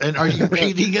 fucking. And are you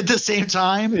reading at the same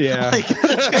time? Yeah. Like, and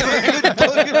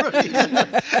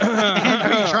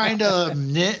are you trying to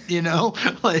knit,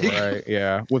 Like, Right,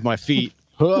 yeah. With my feet.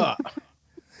 Huh.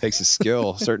 Takes a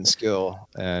skill, certain skill,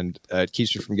 and it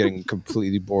keeps me from getting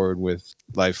completely bored with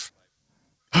life.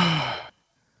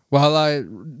 Well,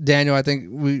 Daniel, I think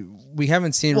we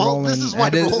haven't seen well, Roland. this is why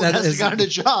and it- Roland that hasn't is- gotten a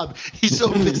job. He's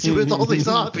so busy with all these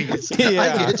hobbies. Yeah.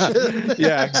 I get you.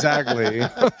 Yeah, exactly.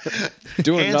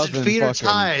 Doing Hands nothing and feet are fucking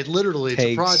tied, literally, to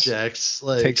takes- projects.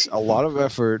 Like, takes a lot of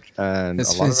effort and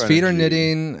his a lot his of feet are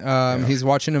energy. knitting. He's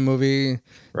watching a movie.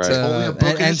 Right. Holding a book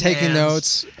in and his taking hands.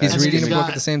 notes. He's And reading he's a book got-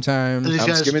 at the same time. and he's I'm got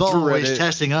his skimming through phone where he's Reddit.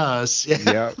 testing us.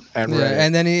 Yeah, and Yeah, Reddit.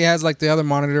 and then he has like the other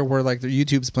monitor where like the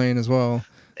YouTube's playing as well.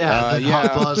 Yeah, then yeah.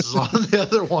 Hot Buzz is on the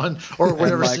other one, or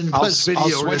whatever And, like, Cinquest video I'll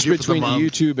we're gonna switch do for the between month.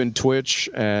 YouTube and Twitch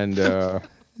and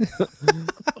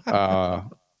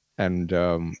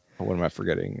what am I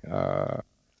forgetting?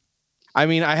 I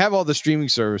mean, I have all the streaming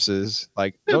services.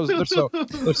 Like those,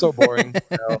 they're so boring.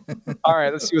 All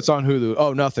right, let's see what's on Hulu.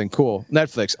 Oh, nothing. Cool.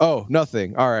 Netflix. Oh,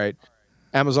 nothing. All right.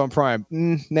 Amazon Prime.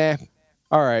 Nah.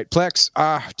 All right. Plex.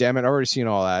 Damn it. I already seen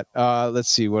all that. Let's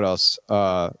see what else.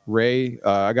 Ray.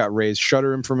 I got Ray's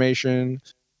Shutter information.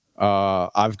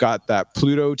 I've got that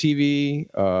Pluto TV.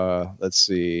 Let's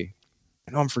see.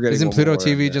 I know I'm forgetting. Isn't one Pluto more.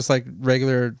 TV just like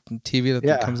regular TV that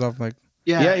Yeah. comes off like?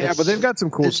 Yeah, it's- but they've got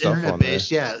some cool it's stuff internet on there. based,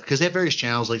 yeah, because they have various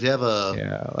channels. Like they have a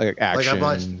Yeah, like action.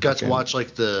 got to fucking watch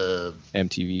like the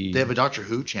MTV. they have a Doctor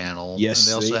Who channel.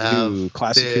 Yes, and they they also do. have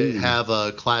Classic they Who. have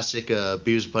a classic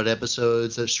Beavis and Butt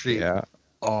episodes that stream Yeah,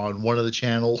 on one of the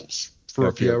channels for a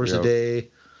Yep, few yep, hours yep. a day.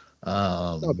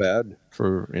 not bad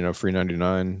for free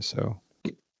 99. So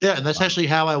Yeah, and that's actually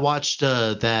how I watched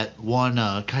that one.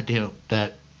 Goddamn,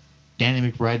 that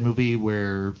Danny McBride movie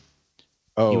where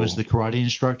he was the karate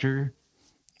instructor.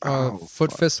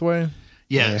 Foot Fist Way.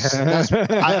 Yes,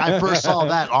 I first saw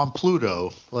that on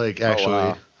Pluto. Like actually,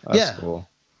 wow. That's yeah. cool.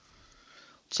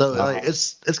 So like,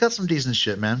 it's got some decent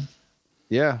shit, man.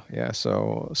 Yeah.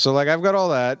 So like I've got all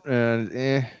that, and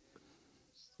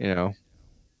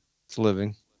it's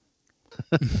living.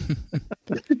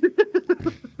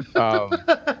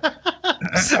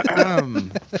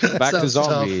 Back to Sounds tough.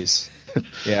 zombies.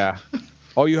 Yeah.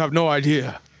 Oh, you have no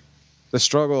idea the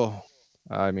struggle.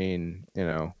 I mean,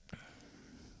 I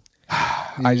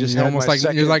just You're had almost my like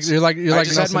second, you're like I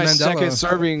just had Nelson my Mandela. second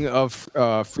serving of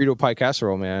Frito pie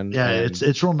casserole, man. Yeah, and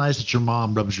it's real nice that your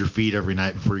mom rubs your feet every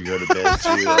night before you go to bed too.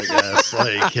 I guess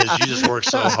like because you just work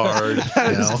so hard.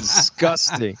 that You is know?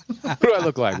 disgusting. Who do I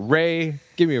look like? Ray?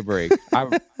 Give me a break.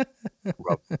 Fuck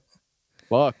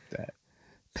that.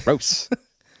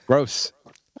 Gross.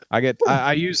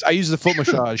 I use the foot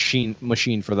massage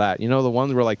machine for that. You know, the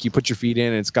ones where like you put your feet in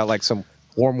and it's got like some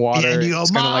warm water. And you go,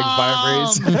 it's kind of like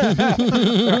vibrates.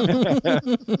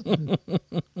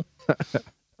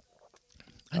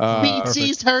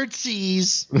 Beatsies,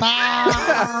 hurtsies.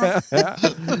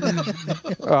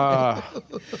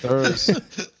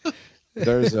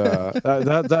 There's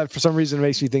that for some reason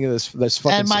makes me think of this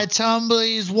fucking. And my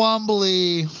tumblies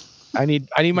wombly. I need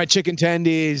my chicken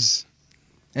tendies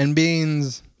And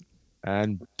beans.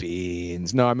 and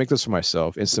beans. No, I make this for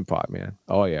myself. Instant pot, man.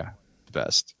 Oh yeah,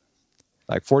 best.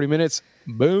 Like 40 minutes,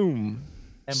 boom.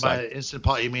 And It's by like- instant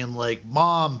pot, you mean like,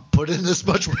 Mom, put in this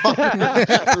much water.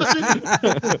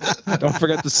 Don't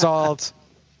forget the salt.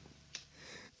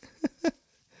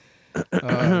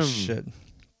 Oh shit.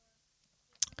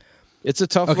 It's a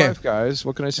tough Okay. life, guys.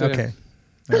 What can I say? Okay.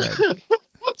 All right.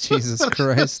 Jesus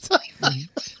Christ.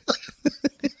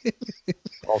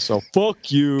 Also,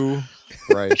 fuck you.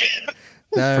 Christ.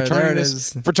 There it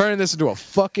is. For turning this into a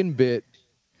fucking bit.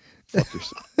 Fuck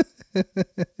yourself.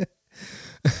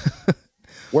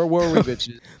 Where were we,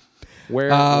 bitches? Where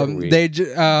were we?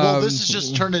 Well, this has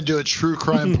just turned into a true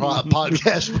crime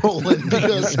podcast, Roland,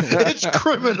 because it's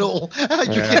criminal. You're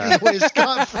getting away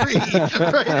scot-free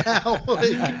right now.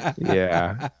 Like,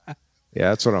 Yeah,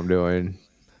 that's what I'm doing.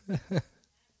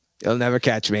 You'll never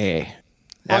catch me.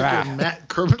 fucking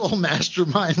criminal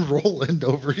mastermind Roland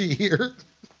over here.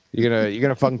 You're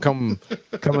gonna fucking come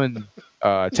and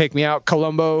take me out,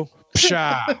 Columbo.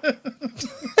 Psha.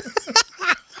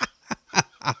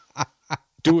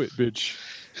 Do it, bitch.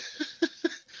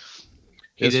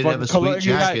 He did have a sweet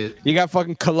jacket. You got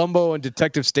fucking Columbo and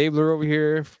Detective Stabler over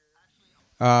here.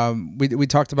 We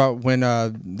talked about when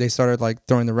they started like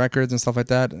throwing the records and stuff like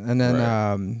that, and then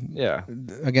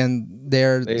again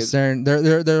they're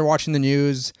watching the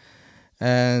news,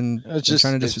 and they're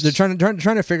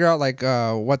trying to figure out like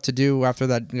what to do after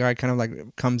that guy kind of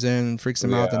like comes in and freaks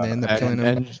them out, and they end up killing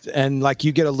him. And like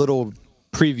you get a little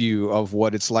preview of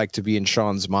what it's like to be in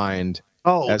Sean's mind.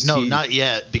 Oh no, not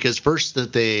yet. Because first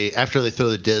after they throw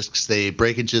the discs, they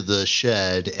break into the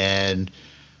shed, and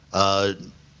Ed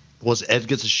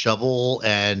gets a shovel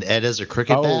and Ed has a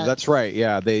cricket bat? Oh, that's right.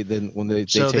 Yeah, they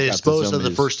dispose of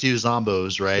the first two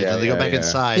zombos, right? Yeah, and they go back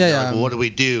inside. Yeah, like, well, what do we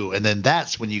do? And then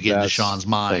that's when you get into Sean's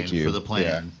mind for the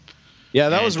plan. Yeah,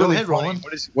 that was really ahead, funny.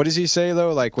 What does he say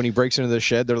though? Like when he breaks into the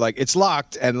shed, they're like, "It's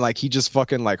locked," and like he just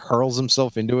fucking like hurls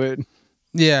himself into it.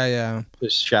 Yeah.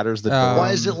 Just shatters the door.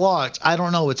 Why is it locked? I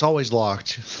don't know. It's always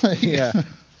locked. Yeah.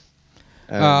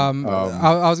 I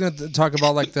was going to talk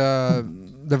about like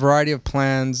the variety of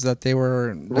plans that they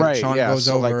were Sean goes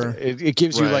over. Like, it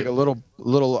gives you like a little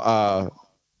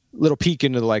peek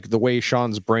into like the way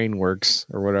Sean's brain works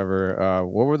or whatever.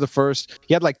 What were the first?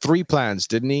 He had like 3 plans,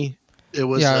 didn't he? It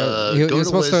was he go was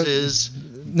to supposed Liz's.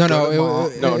 It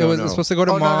was supposed to go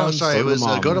to mom's. Sorry, it was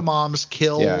go to mom's,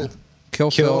 kill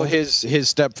Phil. his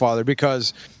stepfather,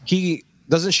 because she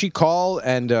call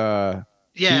and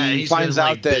he finds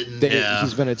out that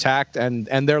he's been attacked, and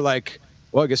they're like,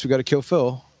 well, I guess we got to kill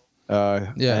Phil.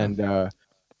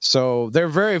 So they're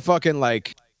very fucking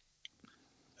like,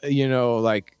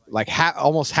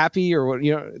 almost happy or what,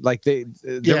 like they're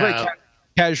very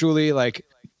casually like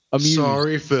amused.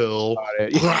 Sorry, Phil.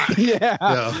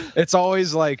 Yeah. It's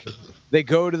always like they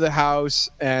go to the house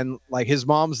and like his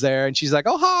mom's there and she's like,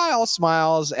 oh hi, all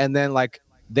smiles, and then like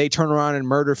they turn around and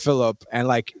murder Philip, and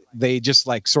like they just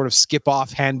like sort of skip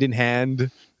off hand in hand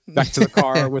back to the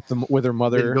car with her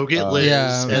mother. They go get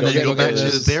Liz, and then go back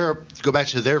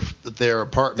to their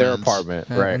apartment. Their apartment,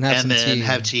 right? And then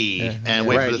have tea and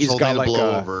wait for this whole thing to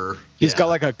blow over. He's got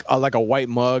like a white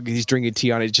mug. He's drinking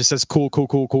tea on it. It just says cool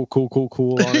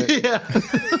on it. Yeah.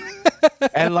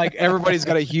 And like everybody's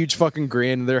got a huge fucking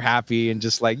grin. They're happy and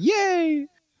just like, yay.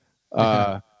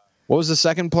 What was the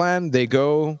second plan? They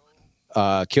go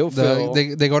kill Phil.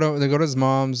 They go to his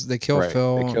mom's. They kill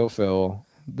Phil. They kill Phil.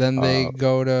 Then they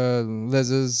go to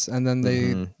Liz's, and then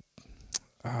they.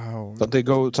 But they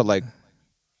go to like,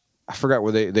 I forgot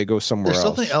where they go somewhere There's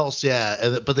else. something else,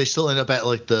 but they still end up at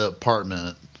like the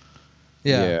apartment.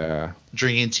 Yeah.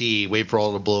 Drinking tea, wait for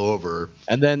all to blow over.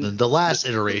 And then the last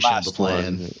iteration of the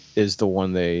plan is the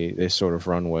one they sort of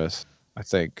run with, I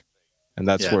think. And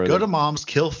that's where go to mom's,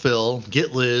 kill Phil,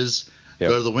 get Liz,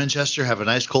 go to the Winchester, have a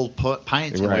nice cold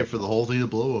pint, and wait for the whole thing to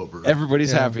blow over.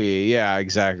 Everybody's happy. Yeah,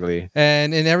 exactly.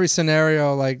 And in every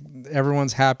scenario, like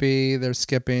everyone's happy. They're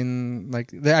skipping. Like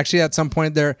they actually at some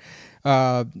point there,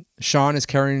 Sean is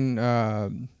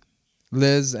carrying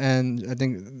Liz, and I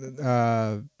think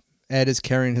Ed is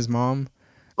carrying his mom.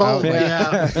 Oh,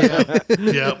 yeah.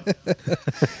 The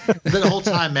whole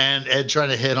time, man, Ed trying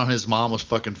to hit on his mom was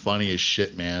fucking funny as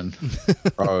shit, man.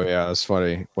 Oh yeah, that's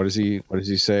funny. What does he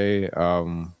say?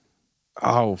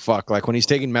 Oh fuck! Like when he's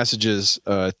taking messages,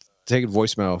 taking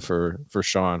voicemail for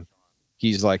Sean,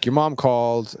 he's like, "Your mom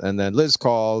called, and then Liz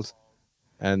called,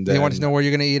 and then they wanted to know where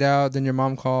you're gonna eat out." Then your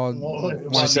mom called.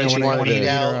 She said she wanted to eat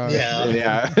out.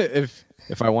 Yeah.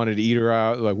 If I wanted to eat her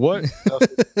out, like what?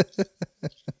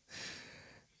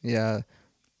 Yeah.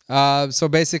 So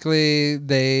basically,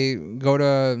 they go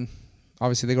to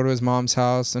his mom's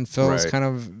house, and Phil's kind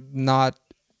of not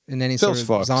in any sort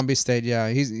of zombie state. Yeah,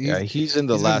 he's in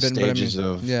the last stages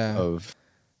of.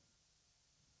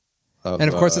 And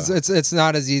of course, it's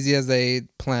not as easy as they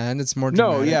planned. It's more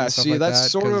dramatic. No, yeah. See,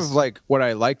 that's sort of like what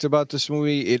I liked about this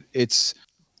movie. It's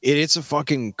a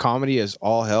fucking comedy as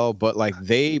all hell, but like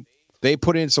they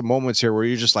put in some moments here where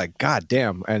you're just like, God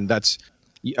damn, and that's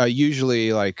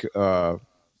usually like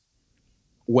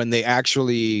when they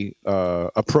actually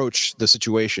approach the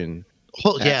situation.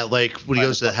 Well, yeah, like when he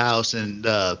goes to the house and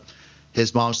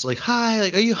his mom's like, "Hi,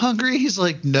 like, are you hungry?" He's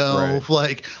like, "No." Right.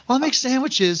 Like, "Well, I'll make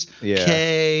sandwiches." Yeah.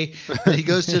 Okay. And he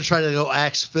goes to try to go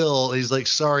ask Phil. And he's like,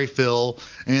 "Sorry, Phil."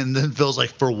 And then Phil's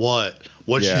like, "For what?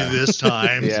 What'd you Yeah. do this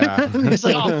time?" Yeah. He's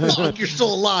like, "Oh fuck, you're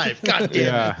still alive. God damn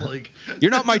Yeah. it!" Like,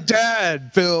 You're not my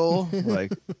dad, Phil.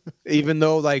 Like, even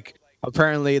though like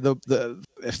apparently the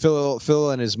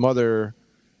Phil and his mother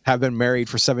have been married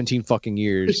for 17 fucking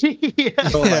years. yeah.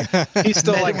 So like he's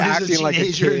still Met like him when he was a acting like a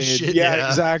teenager and kid. shit, Yeah, yeah.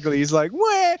 exactly. He's like,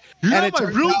 what? You're And not it my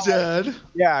turns real out, dad.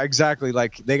 yeah, exactly.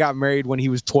 Like they got married when he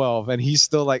was 12, and he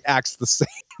still like acts the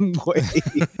same way.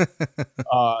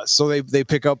 So they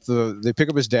pick up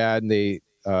his dad, and they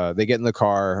get in the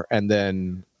car, and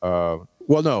then well,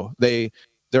 no, they're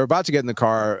about to get in the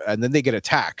car, and then they get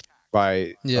attacked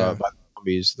by Yeah. by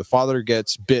zombies. The father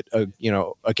gets bit,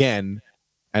 again,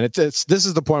 and it's this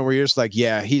is the point where you're just like,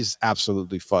 yeah, he's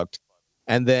absolutely fucked.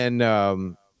 And then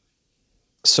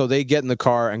so they get in the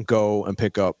car and go and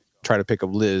try to pick up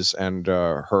Liz and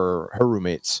her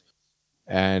roommates,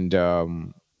 and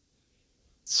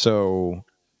so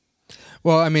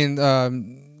Well, I mean,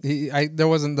 there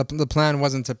wasn't the plan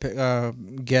wasn't to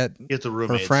get Get the her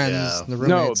roommates, friends, yeah. the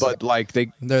no, roommates. but like they're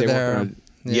they there. weren't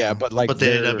gonna, but like But they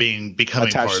ended they're up becoming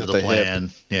attached part of at the the hip.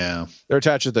 plan. Yeah. they're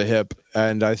attached at the hip,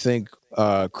 and I think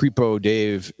Creepo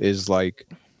Dave is like,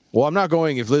 well, I'm not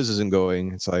going if Liz isn't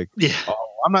going. It's like, Yeah. oh,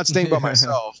 I'm not staying by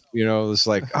myself. It's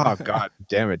like, oh god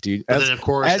damn it, dude. But then, of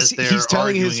course, as as they're he's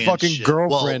telling his arguing and fucking shit-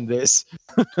 girlfriend this,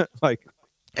 like,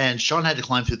 And Sean had to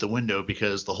climb through the window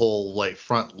because the whole like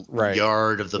front Right.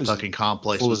 yard of the It was fucking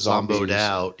complex full of was zomboed zombies,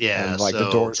 out. Yeah. and like the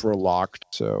doors were locked.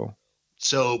 So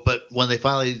But when they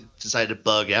finally decided to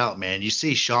bug out, man, you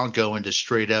see Sean go into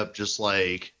straight up just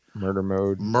like murder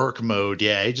mode. Merc mode.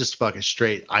 Yeah, he just fucking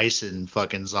straight icing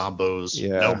fucking zombos.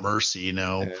 Yeah. No mercy, And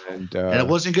And it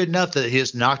wasn't good enough that he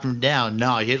just knocked him down.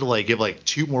 No, he had to like give like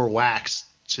 2 more whacks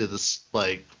to this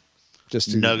like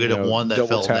just to, nugget of one that double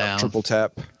fell tap, down. triple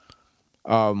tap.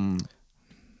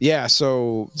 Yeah.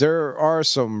 So there are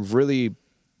some really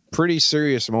pretty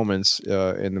serious moments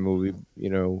in the movie.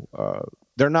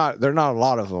 They're not a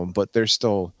lot of them, but there's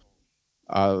still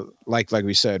like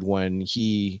we said, when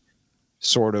he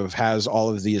sort of has all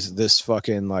of this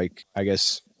fucking, like, I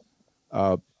guess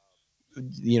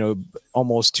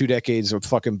almost 2 decades of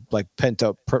fucking like pent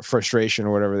up frustration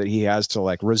or whatever that he has to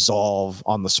like resolve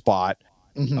on the spot.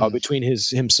 Between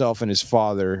himself and his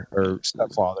father or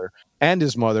stepfather and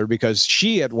his mother, because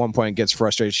she at one point gets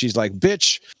frustrated. She's like,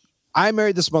 bitch, I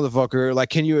married this motherfucker. Like,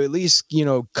 can you at least,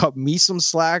 cut me some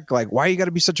slack? Like, why you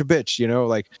gotta be such a bitch?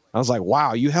 Like, I was like,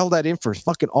 wow, you held that in for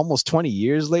fucking almost 20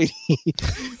 years, lady.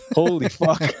 Holy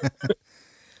fuck.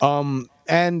 And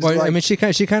well, like, I mean, she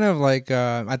kind of like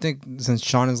I think since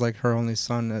Sean is like her only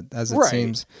son, as it Right.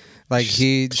 seems, like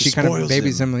She she kind of spoils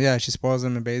babies him. him. Yeah, she spoils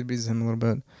him and babies him a little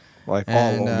bit. like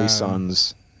and, all only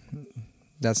sons.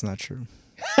 That's not true.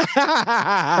 That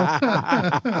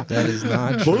is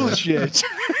not true. Bullshit.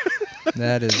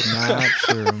 That is not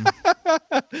true.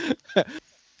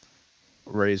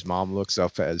 Ray's mom looks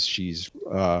up as she's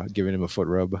giving him a foot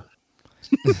rub.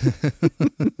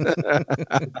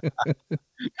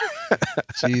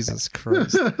 Jesus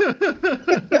Christ.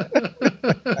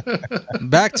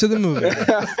 Back to the movie.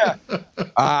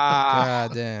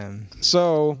 God damn.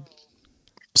 So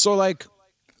like,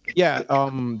 yeah,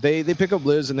 they pick up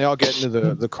Liz and they all get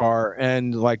into the car,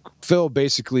 and like Phil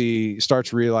basically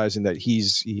starts realizing that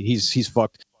he's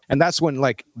fucked. And that's when,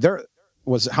 like, there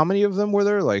was, how many of them were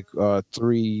there? Like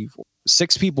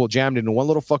 6 people jammed into one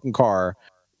little fucking car.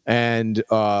 And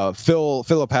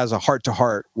Philip has a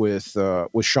heart-to-heart with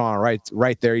Sean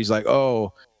right there. He's like,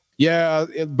 oh yeah,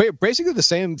 basically the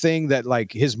same thing that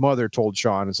like his mother told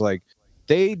Sean. It's like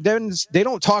they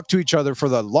don't talk to each other for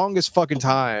the longest fucking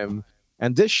time,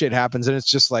 and this shit happens, and it's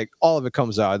just like all of it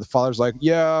comes out. The father's like,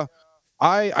 yeah,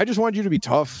 I just wanted you to be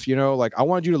tough, like I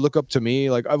wanted you to look up to me,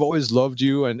 like I've always loved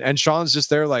you. And Sean's just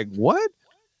there like, what?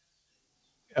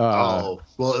 Well,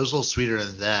 it was a little sweeter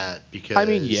than that because I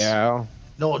mean, yeah.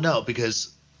 No,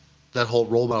 because that whole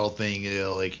role model thing,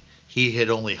 like he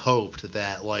had only hoped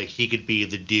that like he could be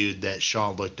the dude that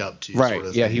Sean looked up to. Right. Sort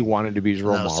of Yeah, thing. he wanted to be his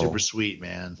role That was model. super sweet,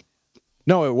 man.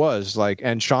 No, it was like,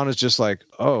 and Sean is just like,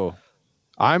 oh,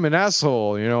 I'm an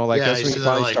asshole, like yeah, that's he's when he sitting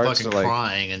there, finally like starts fucking to like,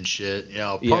 crying and shit.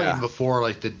 Probably Yeah. even before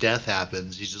like the death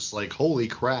happens, he's just like, holy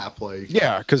crap, like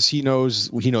yeah, because he knows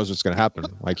what's gonna happen.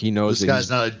 Like he knows this that guy's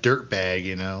not a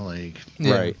dirtbag, like.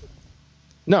 Yeah. right.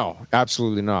 No,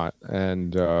 absolutely not.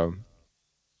 And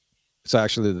it's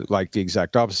actually like the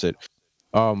exact opposite.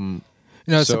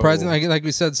 You know, So- surprisingly, like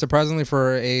we said, surprisingly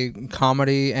for a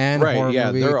comedy and Right? horror Yeah,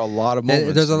 movie, there are a lot of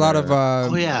moments. there's a lot there.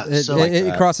 of. Oh, yeah, it, so it, like it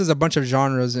that. crosses a bunch of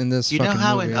genres in this. You know fucking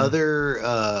how movie. in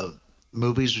other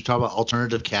movies we talk about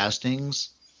alternative castings?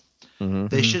 Mhm.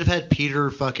 They should have had Peter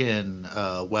fucking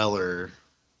Weller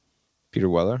Peter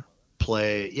Weller.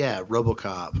 play,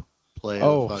 RoboCop play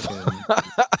Oh. the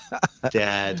fucking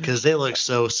dad, because they look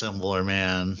so similar,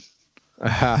 man.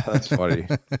 That's funny.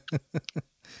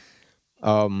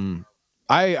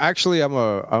 I actually I'm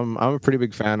a pretty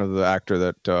big fan of the actor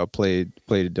that played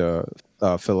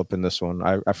Philip in this one.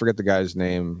 I forget the guy's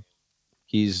name.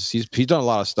 He's done a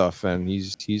lot of stuff, and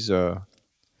he's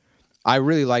I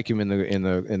really like him in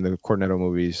the Cornetto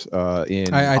movies.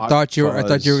 I Hot thought you were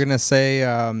Fuzz, gonna say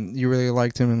you really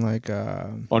liked him in like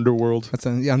Underworld. what's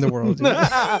in the Underworld.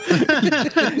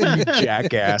 You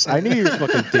jackass! I knew you were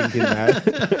fucking thinking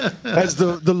that. As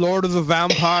the Lord of the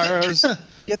Vampires.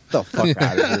 Get the fuck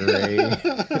out of here,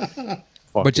 Ray.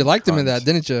 But you liked him in Fucking that, cunt.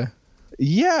 didn't you?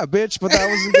 Yeah, bitch. But I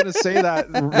wasn't gonna say that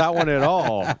one at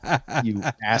all. You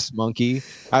ass monkey.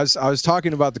 I was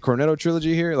talking about the Cornetto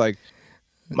trilogy here. Like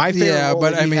my favorite Yeah, role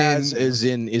but that I he mean- has is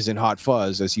in Hot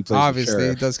Fuzz as he plays. the Obviously,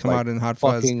 sheriff. it does come Like, out in Hot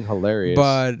Fuzz. Fucking hilarious.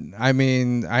 But I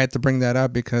mean, I had to bring that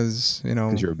up because you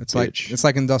know 'Cause you're a it's bitch.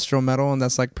 like industrial metal, and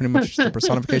that's like pretty much the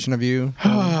personification of you.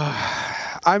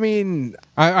 I mean,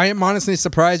 I am honestly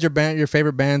surprised your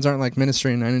favorite bands aren't like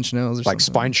Ministry and Nine Inch Nails or like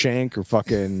something. Spine Shank or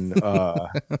fucking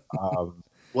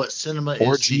What cinema is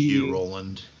Orgy. to you,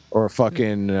 Roland? or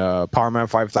fucking Power Man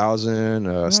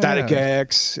 5000, Static yeah.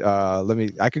 X.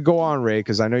 I could go on, Ray,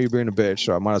 because I know you're being a bitch,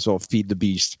 so I might as well feed the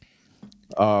beast.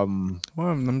 Well, I'm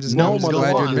just, No, I'm just motherfucker.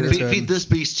 glad Go you're on, admitted to feed it. this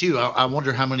beast too. I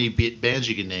wonder how many bands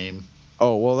you can name.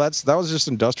 Oh well, that was just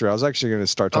industrial. I was actually going to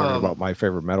start talking Um, about my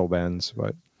favorite metal bands,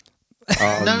 but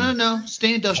No.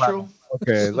 Stay industrial.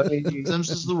 okay, let me Them's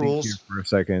is the think rules. here for a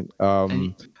second. I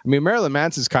mean, Marilyn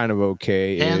Manson's kind of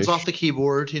okay. Hands off the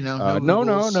keyboard. You know. No.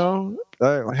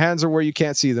 rules. Hands are where you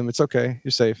can't see them. It's okay.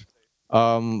 You're safe.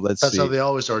 Let's That's see. how they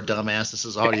always are, dumbass. This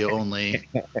is audio only.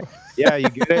 Yeah, you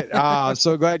get it. I'm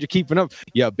so glad you're keeping up.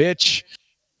 Yeah, bitch.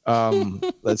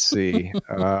 Let's see.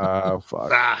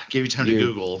 Fuck. Gave you time to You-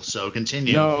 Google. So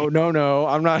continue. No.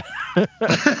 I'm not.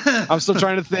 I'm still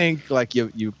trying to think. Like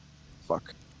you.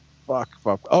 Fuck.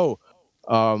 Oh.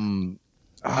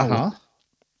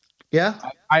 Yeah.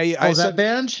 I that said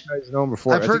band. you guys know him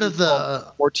before. I've I heard think of it's called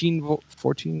the.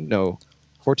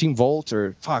 14 volt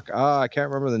or fuck. I can't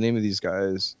remember the name of these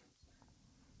guys.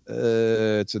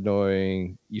 It's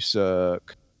annoying. You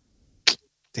suck.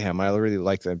 Damn, I really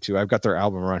like them too. I've got their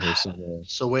album around here somewhere.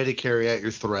 So way to carry out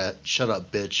your threat. Shut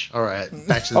up, bitch. All right,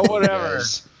 back to the Oh, movie, whatever.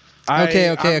 guys. Okay.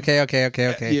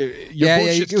 Your Yeah,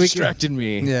 bullshit's we can- distracted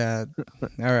me. Yeah.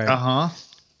 All right. huh.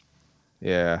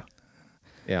 Yeah.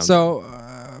 I'm So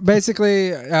basically,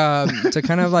 to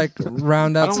kind of like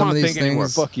round I out don't some of want to these think anymore.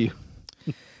 things, Fuck you.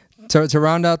 to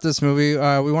round out this movie,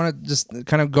 we want to just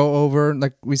kind of go over,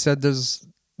 like we said, this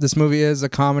movie is a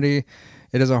comedy,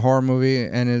 it is a horror movie,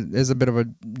 and it is a bit of a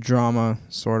drama,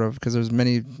 sort of, because there's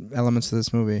many elements to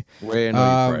this movie. Ray, I know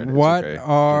you tried. It's What okay.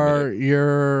 are Admit it.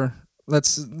 your I'm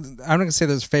not gonna say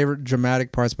there's favorite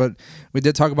dramatic parts, but we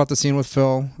did talk about the scene with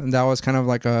Phil, and that was kind of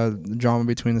like a drama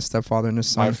between the stepfather and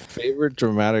his My son. favorite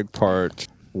dramatic part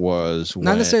was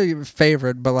Not necessarily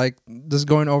favorite, but like just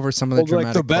going over some of the dramatic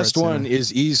like the best parts, you one know?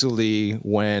 is easily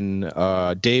when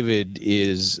David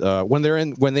is when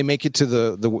they make it to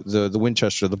the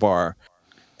Winchester, the bar,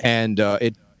 and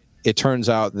it turns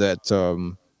out that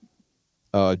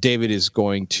David is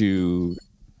going to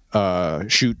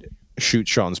shoot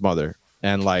Sean's mother,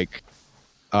 and like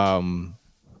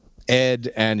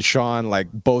Ed and Sean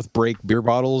like both break beer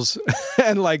bottles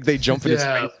and like they jump in his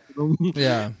Yeah. face.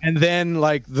 Yeah. And then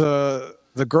like the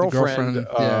girlfriend,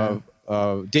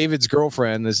 girlfriend, David's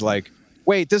girlfriend is like,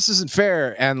 wait, this isn't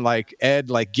fair. And like Ed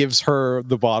like gives her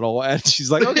the bottle and she's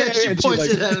like, okay. She And points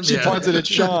like, it at him, she yeah. points it at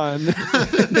Sean.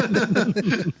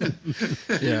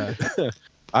 Yeah.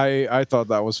 I thought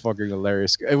that was fucking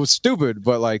hilarious. It was stupid,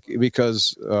 but like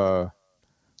because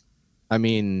I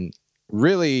mean,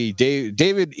 really,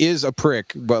 David is a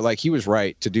prick, but like he was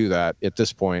right to do that at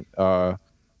this point.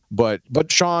 But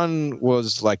Sean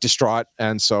was like distraught,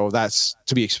 and so that's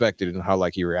to be expected in how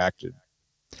like he reacted.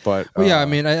 But Well, yeah, I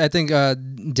mean, I think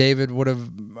David would have.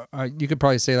 You could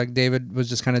probably say like David was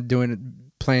just kind of doing it,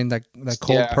 playing that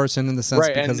cold Yeah. person in the sense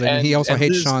right, because he also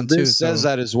hates Liz, Sean Liz too. says so.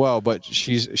 that as well, but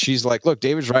she's like, look,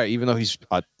 David's right, even though he's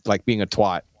like being a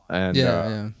twat, and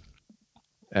Yeah.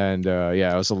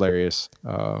 it was hilarious.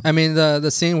 I mean, the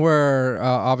scene where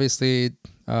obviously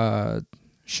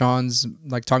Sean's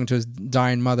like talking to his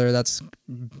dying mother. That's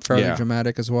fairly Yeah.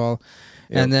 dramatic as well.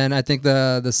 Yeah. And then I think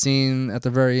the scene at the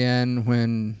very end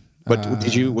when. But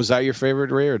was that your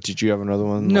favorite, Ray, or did you have another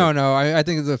one? No, no. I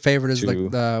think the favorite is Two.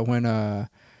 like the when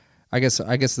I guess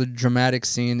the dramatic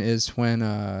scene is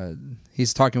when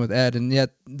he's talking with Ed, and yet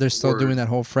they're still doing that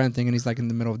whole friend thing, and he's like in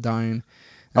the middle of dying.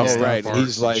 Oh, stuff. right.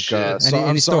 He's like, Shit. so,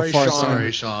 And he's still sorry, farting. Sean.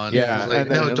 Sorry, Sean. Yeah, He's like,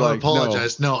 and then no, they're don't like,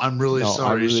 apologize. No, I'm really sorry,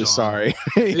 I'm really Sean. sorry.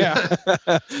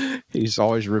 Yeah. He's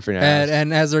always ripping ass.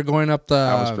 And as they're going up the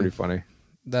That was pretty funny.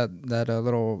 that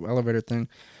little elevator thing,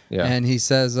 Yeah. and he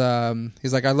says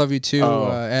he's like, I love you too,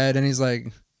 Oh. Ed, and he's like,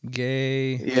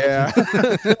 gay. Yeah.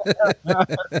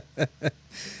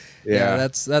 Yeah,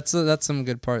 that's some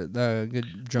good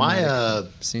good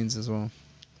dramatic scenes as well.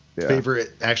 Yeah.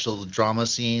 Favorite actual drama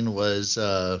scene was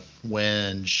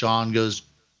when Sean goes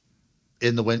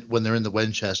in the when they're in the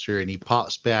Winchester and he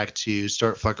pops back to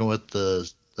start fucking with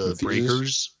the The fuses?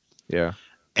 breakers, Yeah.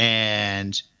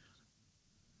 and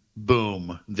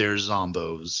boom, there's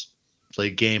zombos. It's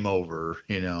like game over,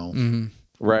 you know. Mm-hmm.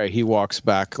 Right. He walks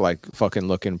back like fucking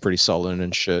looking pretty sullen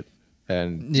and shit.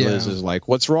 And Yeah. Liz is like,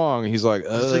 "What's wrong?" He's like,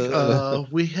 It's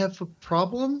like, we have a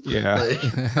problem. Yeah.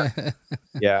 Like,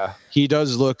 Yeah. He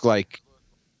does look like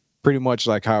pretty much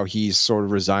like how he's sort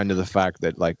of resigned to the fact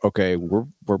that like, okay, we're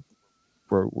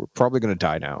probably gonna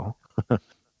die now.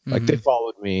 Like they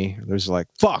followed me. There's like,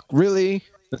 fuck, really?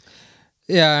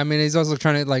 Yeah, I mean, he's also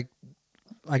trying to like,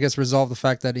 I guess, resolve the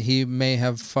fact that he may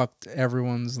have fucked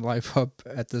everyone's life up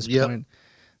at this Yep. point.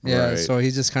 Yeah, Right. so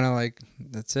he's just kind of like,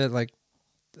 that's it. Like,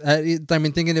 I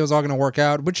mean, thinking it was all going to work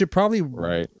out, which it probably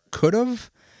Right. could have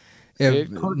if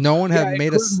It could- no one had yeah, it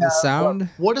made could a have, sound.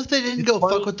 what if they didn't go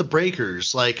fuck with the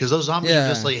breakers? Like, because those zombies Yeah. are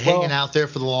just like Well, hanging out there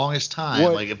for the longest time.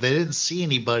 what- Like, if they didn't see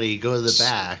anybody go to the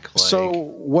back, like, So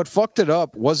what fucked it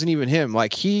up wasn't even him.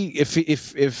 Like if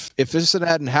this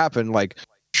hadn't happened, like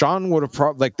Sean would have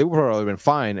probably they would have probably been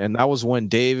fine. And that was when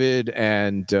David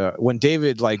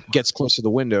like gets close to the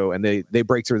window and they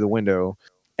break through the window,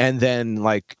 and then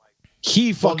like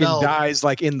he Well, fucking no, dies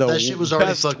like in the that shit was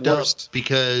already best, fucked worst. up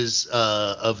because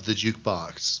of the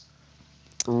jukebox.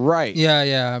 Right. Yeah,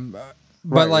 yeah. But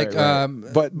Right, like, right.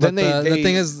 But then the they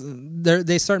thing is,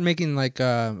 they start making like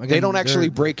again, they don't actually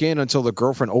they're- break in until the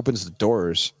girlfriend opens the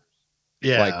doors.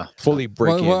 Yeah. Like fully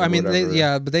break in. Well, I or mean,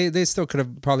 whatever. but they still could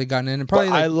have probably gotten in and probably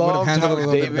I like, would have loved handled it a how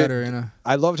little bit David- better. You know,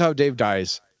 I loved how Dave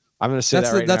dies. I'm gonna say that's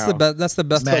that the right that's now. the best. That's the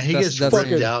best. Man, he best gets death freaked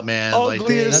scene. out, man. ugliest- Like,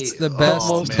 they, That's the best.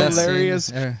 most death scene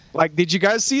hilarious. ever. Like, did you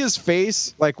guys see his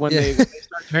face? Like when Yeah. they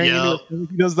start turning Yeah. into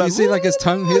he does that. You see like his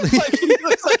tongue.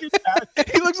 Like,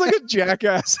 he looks like a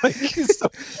jackass. Like he's so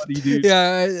funny, dude.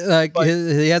 Yeah, like But-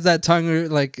 he has that tongue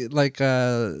like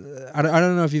I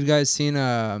don't know if you guys seen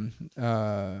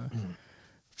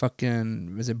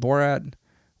fucking is it Borat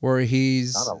where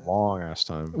he's Not a long ass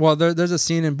time. well there's a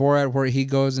scene in Borat where he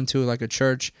goes into like a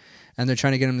church and they're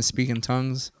trying to get him to speak in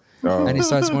tongues Oh. and he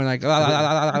starts going like, "La, la, la,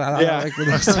 la, la, la," Yeah. like with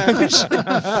this type of shit.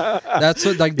 That's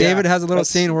what like David has a little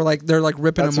scene where like they're like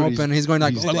ripping him that's what open. He's going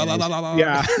like he's "La, la, la, la, la, la."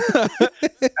 Yeah.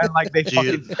 And like they fucking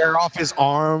Dude. tear off his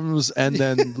arms, and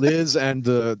then Liz and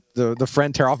the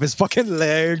friend tear off his fucking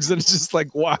legs, and it's just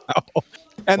like wow.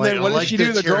 And like, then I what like does she the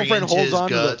do? The tearing girlfriend into holds his on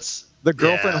to guts the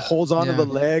girlfriend Yeah. holds onto Yeah. the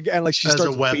leg, and like she as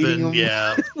starts a beating weapon. him.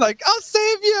 Yeah. Like I'll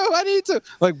save you. I need to.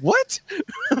 Like what?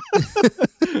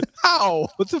 How?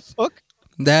 What the fuck?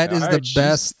 That is All the right, she's-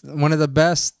 best, one of the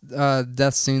best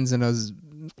death scenes in a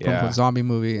Yeah. zombie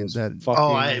movie. That Fucking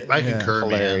Oh, I Yeah. concur,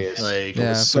 hilarious. man. Like, Yeah, It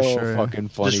was for so sure. fucking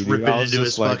funny. just dude. ripping I was into his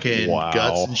just like, fucking wow.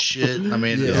 guts and shit. I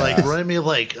mean, Yeah. like reminded me of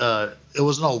like it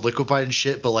wasn't all liquefied and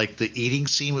shit, but like the eating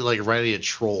scene was like reminded me of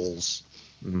Trolls.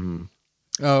 Mhm.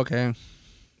 oh, okay.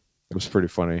 It was pretty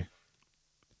funny.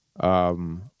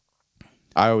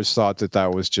 I always thought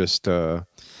that was just But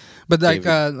like,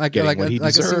 David getting what he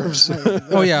deserves.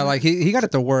 oh yeah, like he got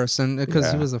it the worst, and because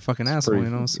he Yeah. was a fucking asshole, pretty-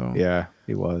 you know. So yeah,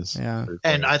 he was. Yeah. Pretty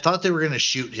And funny. I thought they were gonna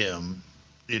shoot him.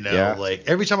 You know, Yeah. like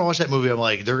every time I watch that movie, I'm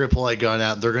like, they're gonna pull that gun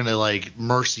out. And they're gonna like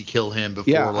mercy kill him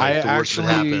before yeah, like the worst of it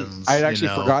happens. I had you actually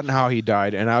know? forgotten how he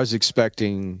died, and I was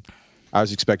expecting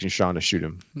Sean to shoot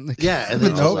him. Yeah, and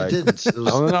then Nope. it didn't. It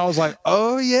was, And then I was like,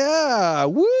 oh yeah,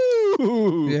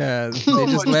 woo! yeah, they So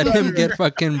just much let him better. get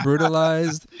fucking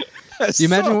brutalized. That's You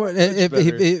imagine so what, much better.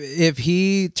 if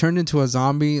he turned into a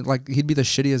zombie, like he'd be the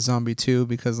shittiest zombie too,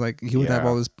 because like he would have Yeah.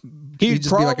 all this. He'd He'd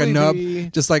just be like a probably nub, be-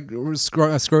 just like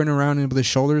screwing around with his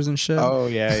shoulders and shit. Oh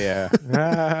yeah,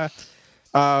 yeah.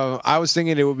 I was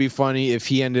thinking it would be funny if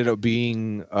he ended up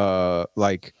being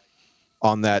like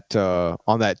on that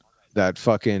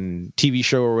fucking TV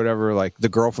show or whatever. Like the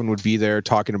girlfriend would be there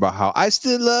talking about how I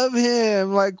still love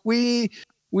him. Like we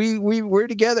we're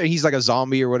together. He's like a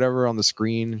zombie or whatever on the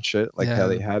screen and shit, like how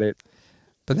they had it.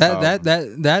 But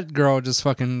that girl just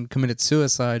fucking committed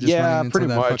suicide. Just Yeah, running into pretty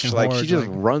that much. fucking Like horde, she just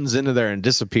runs into there and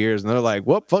disappears, and they're like,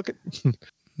 "Whoop, fuck it."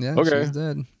 yeah, Okay. she's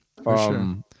dead. For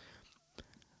sure.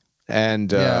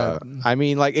 And I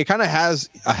mean, like it kind of has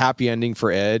a happy ending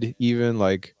for Ed, even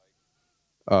like,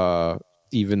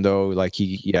 even though like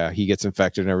he gets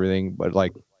infected and everything, but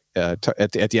like at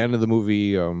the end of the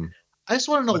movie, I just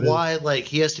want to know why like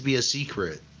he has to be a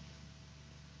secret.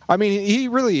 I mean, he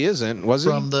really isn't, was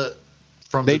from he?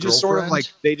 They just sort of like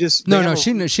I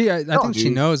think she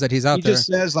knows that he's out he there. He just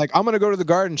says like, "I'm gonna go to the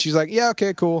garden." She's like, "Yeah,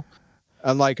 okay, cool."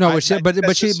 And like, no, her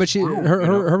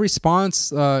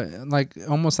response like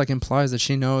almost like implies that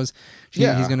she knows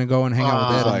he's gonna go and hang out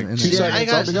with Ed. Like, I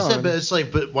got you said, but it's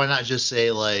like, but why not just say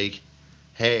like,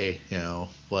 "Hey, you know"?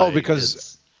 Like,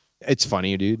 because it's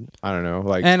funny, dude. I don't know.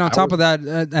 Like, and on top of that,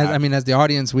 I mean, as the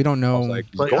audience, we don't know like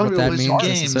what that means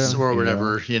games or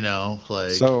whatever. You know,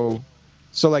 like So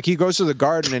like he goes to the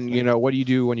garden, and you know what do you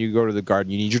do when you go to the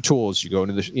garden? You need your tools. You go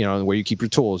into the where you keep your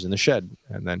tools in the shed,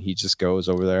 and then he just goes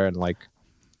over there and like.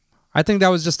 I think that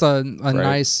was just a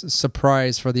nice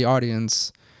surprise for the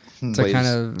audience to kind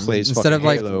of instead of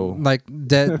like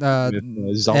dead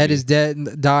Ed is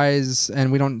dead, dies,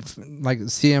 and we don't like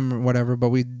see him or whatever, but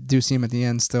we do see him at the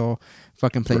end still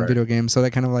fucking playing video games. So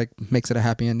that kind of like makes it a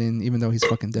happy ending, even though he's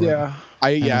fucking dead. Yeah,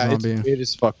 it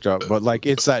is fucked up, but like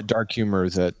it's that dark humor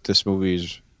that this movie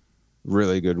is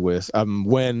really good with.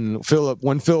 When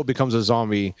Phil becomes a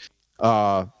zombie.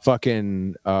 Sean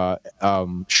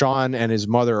and his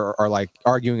mother are like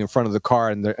arguing in front of the car,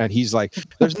 and he's like,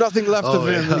 "There's nothing left of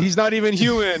him. Yeah. He's not even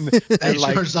human." And he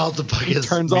turns off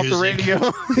the radio.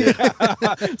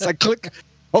 It's like click.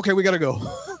 Okay, we gotta go.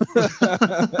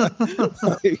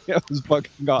 It was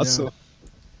fucking awesome.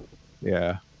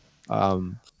 Yeah.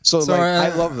 So like,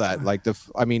 I love that. Like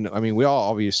I mean, we all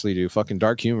obviously do. Fucking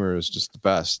dark humor is just the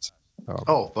best.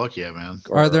 Oh fuck yeah, man!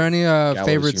 Are there any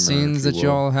favorite scenes that you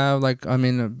all have? Like, I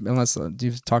mean, unless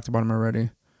you've talked about them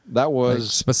already. That was like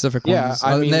specific ones.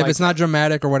 I mean, if it's not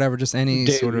dramatic or whatever, just any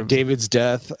sort of David's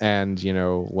death, and you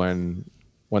know when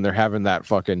they're having that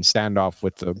fucking standoff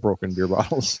with the broken beer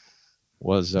bottles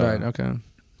was right. Okay,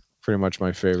 pretty much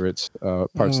my favorites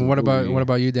parts. What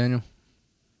about you, Daniel?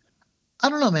 I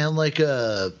don't know, man. Like,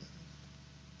 kind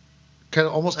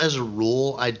of almost as a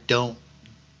rule, I don't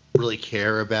really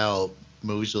care about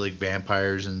movies with like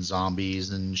vampires and zombies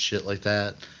and shit like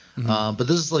that. Mm-hmm. But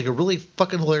this is like a really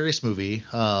fucking hilarious movie.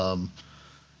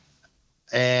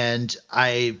 And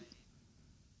I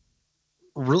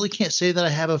really can't say that I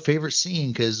have a favorite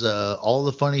scene because all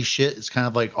the funny shit is kind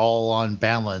of like all on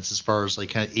balance as far as like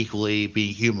kind of equally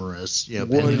being humorous, you know,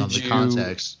 depending on the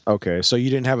context. Okay, so you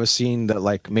didn't have a scene that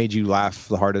like made you laugh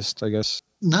the hardest, I guess?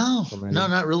 No,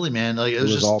 not really, man. Like it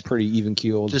was just all pretty even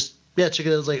keeled. Just check it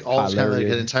as like all kind of like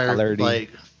an entire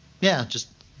like just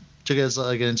took it as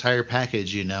like an entire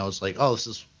package. You know, it's like this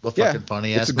is a fucking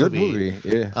funny ass movie. It's a good movie.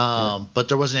 Yeah. But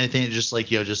there wasn't anything that just like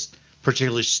just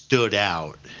particularly stood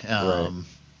out. And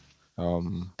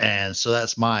so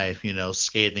that's my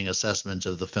scathing assessment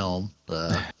of the film.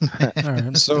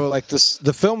 Right. So like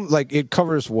the film, like it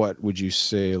covers what would you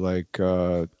say like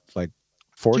 4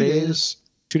 days?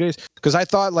 2 days? Because I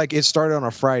thought like it started on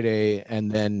a Friday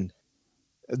and then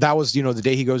that was the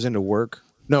day he goes into work.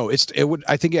 No, I guess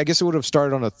it would have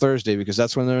started on a Thursday because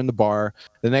that's when they're in the bar.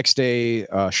 The next day,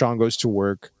 Sean goes to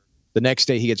work. The next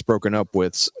day he gets broken up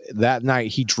with. That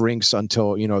night he drinks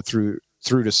until through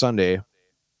to Sunday,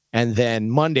 and then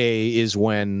Monday is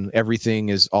when everything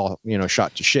is all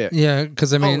shot to shit. Yeah,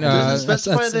 because I mean, does it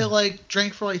specify they like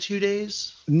drank for like 2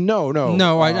 days? No.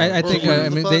 I think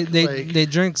they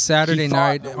drink Saturday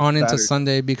night on into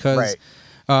Sunday because. Right.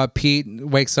 Pete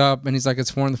wakes up and he's like, it's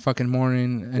 4 in the fucking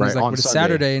morning, and he's like, but it's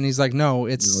Saturday, and he's like, no,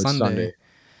 it's Sunday.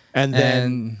 And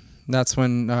then that's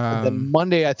when then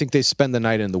Monday, I think they spend the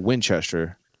night in the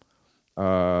Winchester, if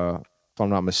I'm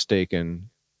not mistaken.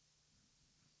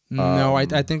 No, I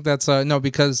think that's no,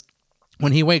 because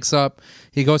when he wakes up,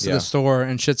 he goes to the store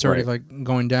and shit's already like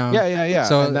going down. Yeah.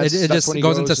 So it just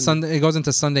goes into Sunday. It goes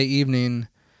into Sunday evening.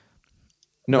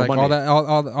 No, like Monday.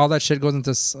 all that shit goes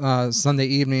into Sunday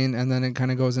evening, and then it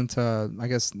kind of goes into I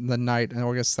guess the night,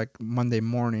 or I guess like Monday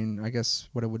morning. I guess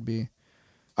what it would be.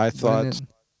 I thought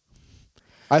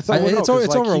it's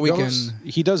over a weekend.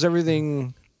 He does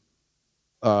everything.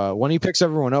 When he picks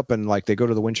everyone up and like they go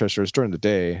to the Winchester, it's during the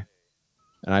day,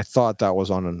 and I thought that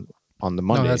was on the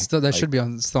Monday. No, that should be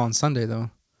still on Sunday though,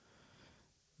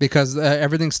 because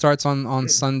everything starts on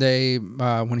Sunday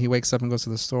when he wakes up and goes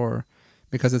to the store.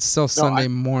 Because it's still Sunday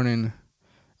morning.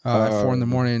 at 4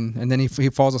 a.m, and then he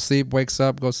falls asleep, wakes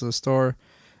up, goes to the store,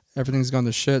 everything's gone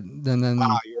to shit. Then You're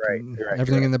right.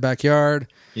 everything in the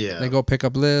backyard. Yeah. They go pick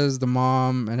up Liz, the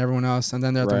mom, and everyone else, and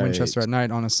then they're at the Right. Winchester at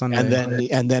night on a Sunday.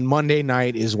 And then Monday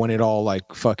night is when it all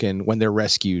like fucking when they're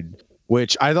rescued,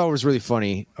 which I thought was really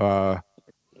funny.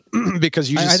 Because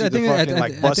you just see the fucking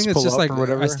like bus pull up or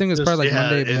whatever. I think it's probably like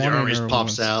Monday and the morning armies or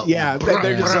pops out. Yeah,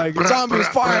 they're just like zombies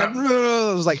fire.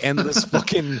 It was like endless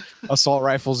fucking assault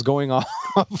rifles going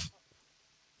off.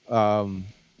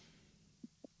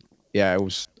 Yeah, it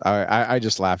was. I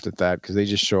just laughed at that because they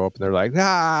just show up and they're like,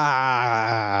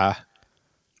 ah.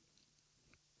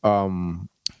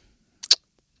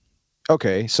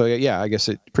 Okay, so yeah, I guess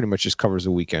it pretty much just covers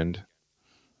the weekend.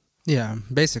 Yeah,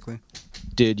 basically.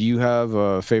 Did you have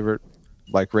a favorite?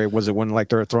 Like, Ray, was it when like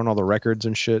they're throwing all the records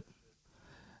and shit?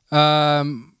 I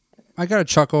got a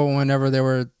chuckle whenever they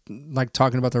were like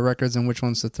talking about the records and which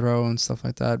ones to throw and stuff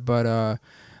like that. But I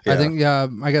think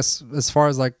I guess as far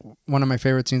as like one of my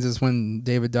favorite scenes is when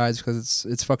David dies because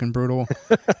it's fucking brutal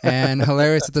and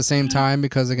hilarious at the same time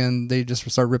because again they just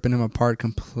start ripping him apart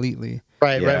completely.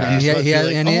 Right. I'm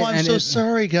so it-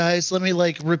 sorry, guys. Let me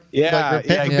repent for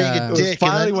being a It was dick.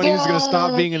 finally when he was gonna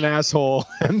stop being an asshole.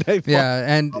 And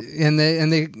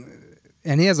they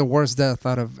and he has the worst death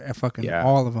out of fucking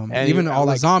all of them, And even you- all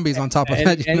the like, zombies on top of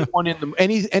that. You know?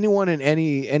 anyone in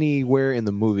anywhere in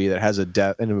the movie that has a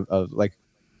death and like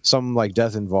some like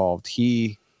death involved,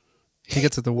 he He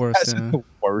gets it the worst. has Yeah. the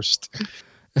worst.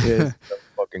 It's so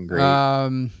fucking great.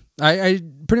 I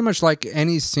pretty much like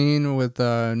any scene with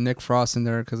Nick Frost in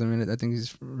there because I mean I think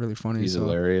he's really funny. He's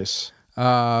hilarious.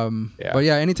 But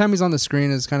yeah, anytime he's on the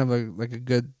screen is kind of like a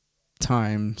good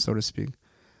time, so to speak.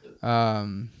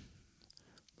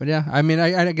 But yeah, I mean,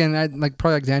 I like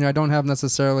probably like Daniel. I don't have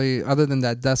necessarily other than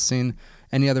that death scene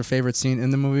any other favorite scene in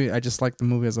the movie. I just like the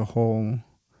movie as a whole,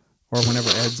 or whenever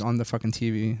Ed's on the fucking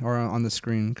TV or on the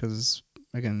screen because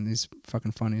again he's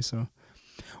fucking funny. So.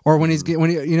 Or when he's you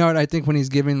know what I think when he's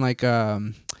giving like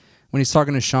when he's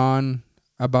talking to Sean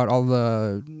about all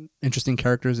the interesting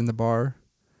characters in the bar.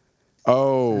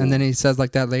 Oh, And then he says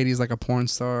like that lady's like a porn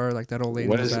star, like that old lady.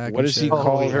 what in the back what and does he shit.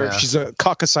 call her? yeah. She's a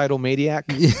coccicidal maniac.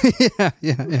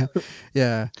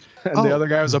 yeah. And the other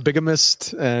guy was a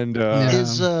bigamist. And Yeah.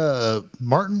 Is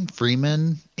Martin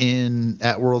Freeman in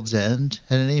At World's End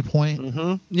at any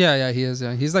point? Yeah, he is.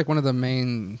 Yeah, he's like one of the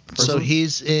main. So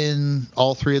he's in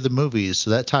all three of the movies. So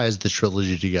that ties the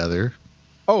trilogy together.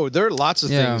 oh, there are lots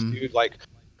of Yeah. things, dude. Like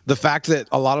the fact that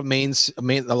a lot of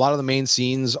the main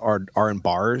scenes are in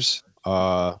bars.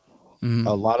 A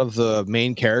lot of the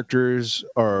main characters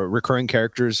or recurring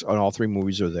characters on all three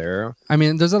movies are there. I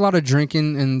mean, there's a lot of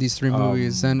drinking in these three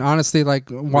movies, and honestly, like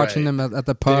watching them at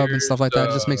the pub and stuff like that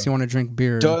just makes you want to drink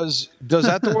beer. Does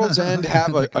At the World's End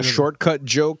have a shortcut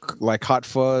joke like Hot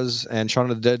Fuzz and Shaun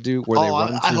of the Dead do, where they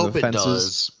run I through hope the it fences?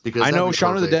 does. Because I know that'd be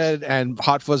Shaun of the perfect. Dead and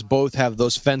Hot Fuzz both have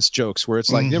those fence jokes where it's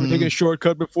like never taken a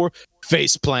shortcut before,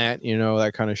 face plant, you know,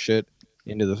 that kind of shit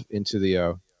into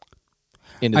the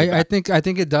I think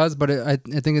it does, but I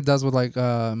think it does with like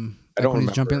don't when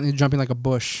he's remember. jumping like a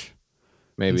bush.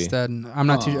 maybe. Instead, I'm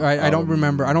not too. I don't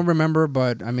remember. I don't remember,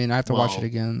 but I mean, I have to watch it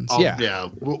again. So. Yeah.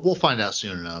 We'll find out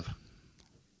soon enough.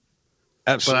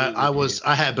 Absolutely. But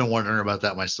I have been wondering about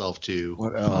that myself too.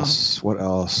 What else? What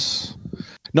else?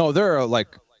 No, there are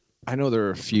like, I know there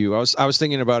are a few. I was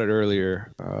thinking about it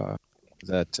earlier.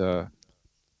 That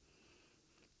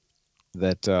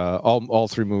all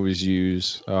three movies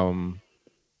use.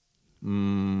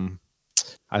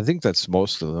 I think that's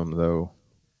most of them, though.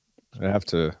 I have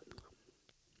to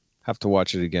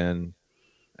watch it again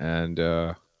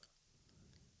and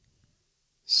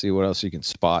see what else you can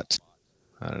spot.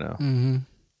 I don't know. Mm-hmm.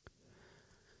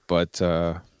 But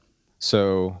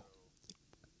so are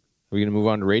we gonna move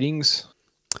on to ratings?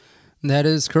 That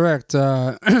is correct.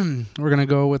 We're gonna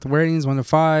go with ratings 1 to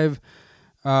 5.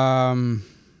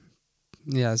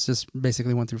 Yeah, it's just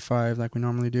basically 1 through 5, like we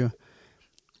normally do.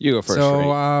 You go first. So Ray.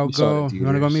 I'll You saw it go. in You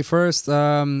want to go theaters. me first?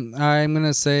 I'm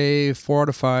gonna say 4 out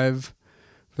of 5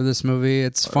 for this movie.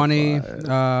 It's funny. It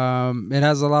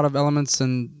has a lot of elements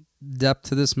and depth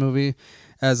to this movie,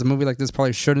 as a movie like this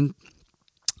probably shouldn't.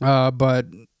 But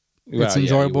it's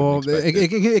enjoyable.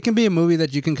 It can be a movie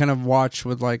that you can kind of watch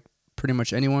with like pretty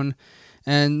much anyone,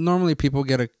 and normally people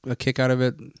get a kick out of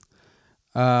it.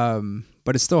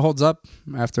 But it still holds up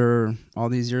after all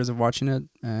these years of watching it,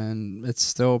 and it's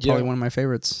still probably one of my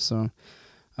favorites. So,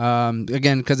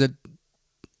 again, because it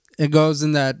goes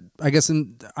in that, I guess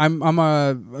I'm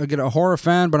a horror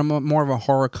fan, but I'm more of a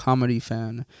horror comedy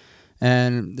fan,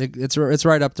 and it's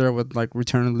right up there with like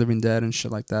Return of the Living Dead and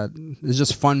shit like that. It's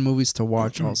just fun movies to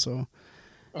watch also.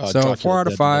 So Dracula 4 out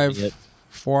of Dead 5. Loving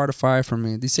 4 out of 5 for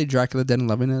me. Did you say Dracula Dead and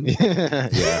Loving It? Yeah.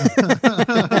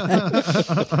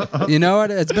 You know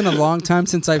what? It's been a long time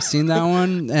since I've seen that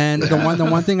one, and the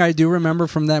one thing I do remember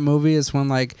from that movie is when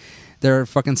like they're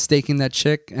fucking staking that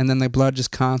chick, and then the blood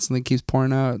just constantly keeps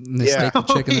pouring out, and they stake the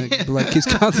chick, and the blood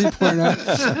keeps constantly pouring out,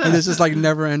 and it's just like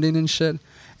never ending and shit.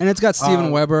 And it's got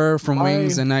Steven Weber from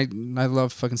Wings, and I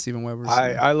love fucking Steven Weber. So.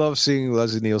 I love seeing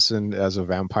Leslie Nielsen as a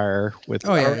vampire with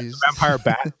vampire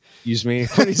bat. Excuse me.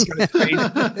 When he's got his face,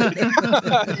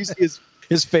 you see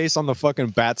his face on the fucking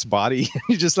bat's body.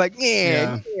 He's just like,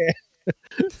 yeah.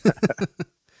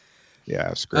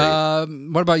 Yeah, it's great.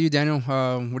 What about you, Daniel?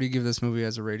 What do you give this movie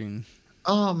as a rating?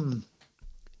 I'm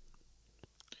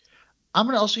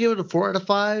gonna also give it a 4 out of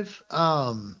 5.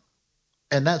 And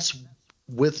that's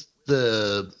with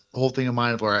the whole thing in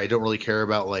mind where I don't really care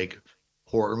about like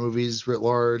horror movies writ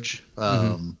large.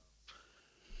 But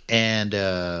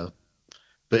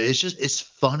it's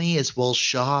funny, it's well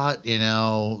shot, you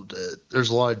know, there's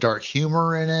a lot of dark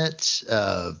humor in it.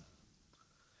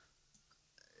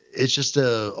 It's just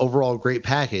a overall great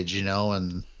package, you know,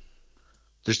 and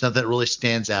there's nothing that really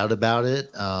stands out about it.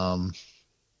 Other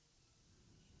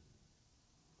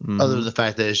than the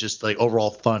fact that it's just like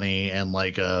overall funny and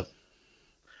like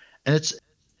and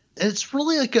it's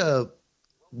really like a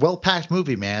well-packed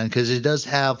movie, man, because it does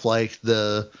have like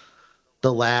the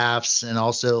laughs and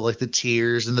also like the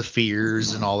tears and the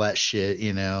fears and all that shit,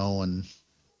 you know, and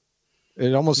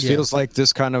it almost feels like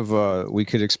this kind of we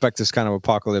could expect this kind of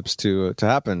apocalypse to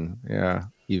happen,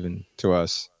 even to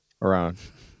us around.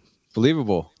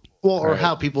 Believable. Well, or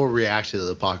how people react to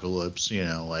the apocalypse, you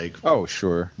know, like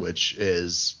sure, which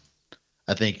is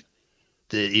I think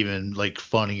the even like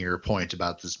funnier point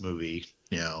about this movie,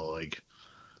 you know, like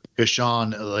because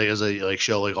Sean like as a like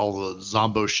show like all the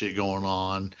zombo shit going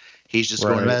on. He's just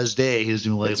going about his day. He's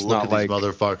doing like, look at these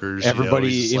motherfuckers.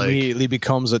 Everybody immediately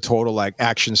becomes a total like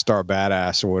action star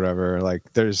badass or whatever.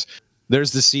 Like there's the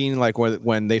scene like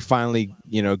when they finally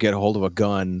get a hold of a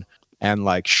gun and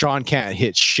like Sean can't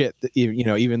hit shit.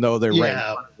 Even though they're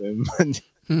right in front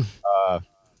of him.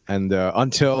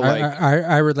 Until like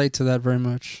I relate to that very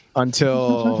much.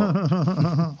 Until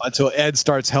Ed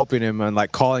starts helping him and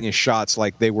like calling his shots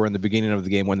like they were in the beginning of the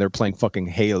game when they're playing fucking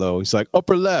Halo. He's like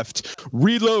upper left,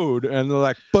 reload, and they're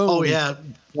like boom. Oh yeah,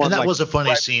 and that was a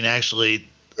funny scene actually.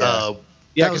 That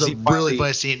was a really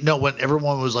funny scene. No, when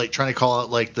everyone was like trying to call out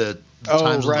like the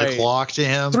times on the clock to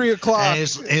him,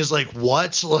 3:00, and he's like,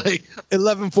 "What?" Like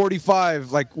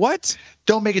 11:45. Like what?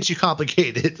 Don't make it too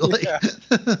complicated. Like,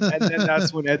 and then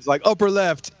that's when Ed's like upper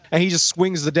left, and he just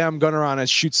swings the damn gun around and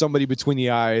shoots somebody between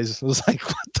the eyes. It was like,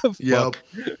 what the fuck?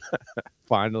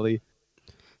 Finally,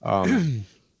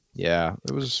 yeah,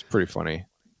 it was pretty funny.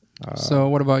 So,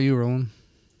 what about you, Roland?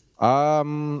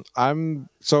 I'm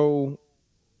sort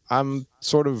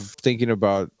of thinking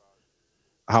about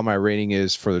how my rating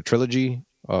is for the trilogy.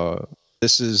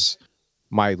 This is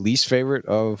my least favorite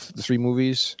of the 3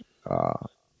 movies.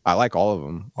 I like all of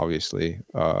them, obviously.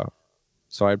 So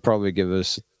I'd probably give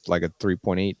this like a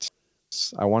 3.8.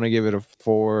 I want to give it a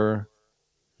 4,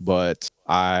 but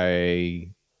like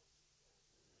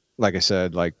I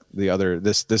said, like the other,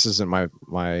 this isn't my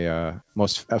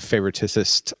most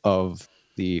favoritist of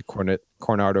the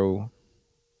Cornetto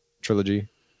trilogy,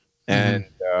 and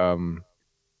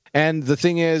the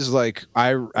thing is, like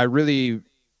I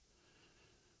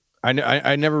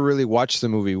never really watched the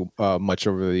movie much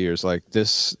over the years. Like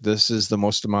this is the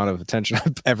most amount of attention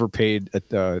I've ever paid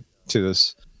to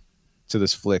this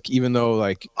flick. Even though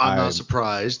like I'm not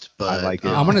surprised, but I like it.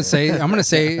 I'm gonna say,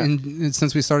 and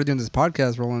since we started doing this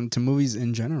podcast, Roland, to movies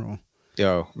in general.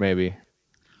 Maybe.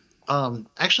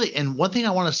 Actually, and one thing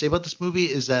I want to say about this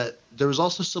movie is that there was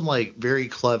also some like very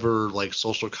clever like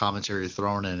social commentary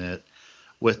thrown in it,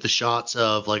 with the shots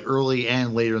of like early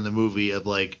and later in the movie of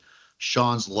like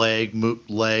Sean's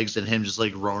legs and him just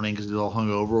like groaning because he's all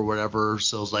hungover or whatever.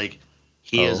 So it's like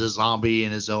he is a zombie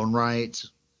in his own right.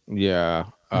 Yeah.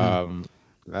 And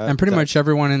pretty much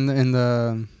everyone in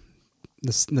the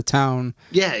town.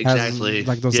 Yeah, exactly. Has,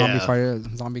 like those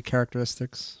zombie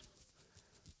characteristics.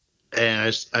 And I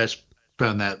just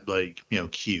found that like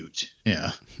cute.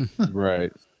 Yeah.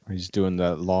 Right. He's doing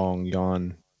that long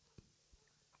yawn,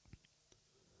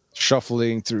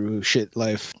 shuffling through shit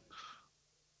life.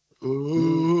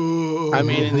 Ooh. I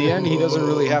mean, in the end, he doesn't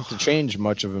really have to change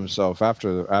much of himself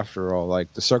after all.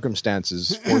 Like the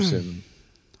circumstances force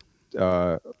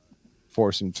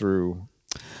him through.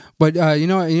 But you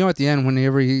know, at the end,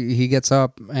 whenever he gets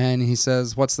up and he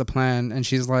says, "What's the plan?" and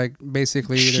she's like,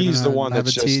 basically, she's the one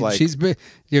that's just like,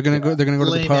 you're gonna go. They're gonna go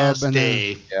to the pub and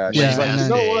day. yeah, Yeah, she's like, and you then-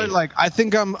 know what? Like, I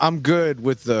think I'm good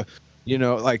with the, you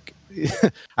know, like,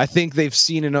 I think they've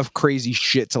seen enough crazy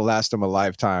shit to last them a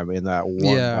lifetime in that one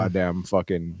Yeah. goddamn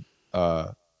fucking,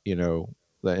 you know,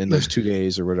 in those 2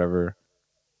 days or whatever.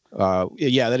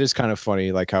 Yeah, that is kind of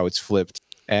funny, like how it's flipped.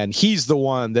 And he's the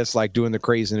one that's like doing the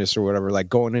craziness or whatever, like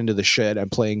going into the shed and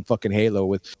playing fucking Halo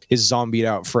with his zombied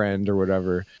out friend or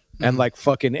whatever. And like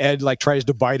fucking Ed like tries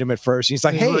to bite him at first. He's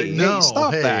like, hey,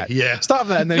 stop that. Yeah. Stop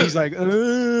that. And then he's like,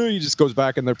 he just goes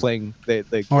back and they're playing. They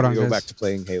Hold on, go guys. back to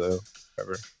playing Halo,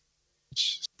 whatever.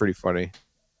 It's pretty funny.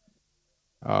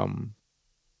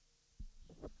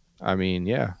 I mean,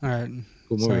 yeah. All right.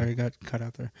 Cool movie. Sorry, I got cut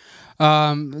out there.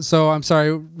 So I'm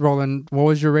sorry, Roland. What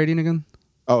was your rating again?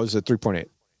 Oh, it's a 3.8.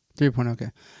 3.0. Okay.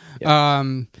 Yeah.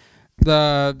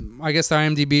 I guess the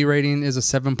IMDb rating is a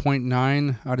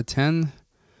 7.9 out of 10.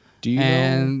 Do you know?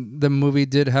 And the movie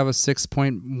did have a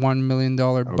 $6.1 million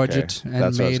budget and that's what I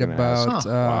was made gonna ask. about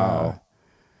Wow.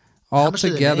 How much did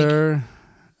it altogether.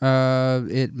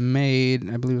 It made,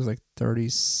 I believe, it was like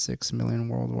 36 million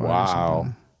worldwide. Or Wow.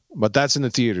 something. But that's in the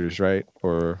theaters, right?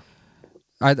 Or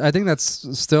I think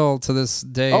that's still to this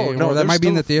day. Oh, no, or that there's might be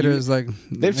in the still- theaters. Like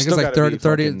they've I think still it's like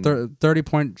gotta be 30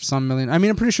 point some million. I mean,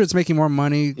 I'm pretty sure it's making more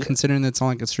money considering it's on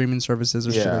like a streaming services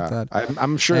or shit like that.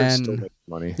 I'm sure it's still And- making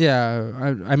money.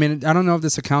 Yeah, I mean, I don't know if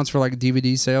this accounts for like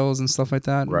DVD sales and stuff like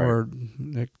that, Right. or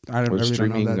like, I Or really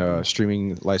streaming, don't know that.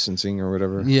 Streaming licensing or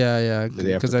whatever. Yeah, Do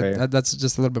they have because to pay? that's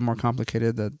just a little bit more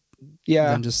complicated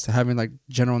Yeah. than just having like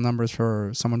general numbers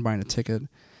for someone buying a ticket.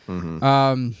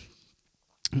 Mhm.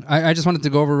 I just wanted to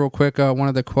go over real quick one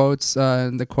of the quotes,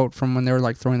 the quote from when they were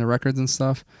like throwing the records and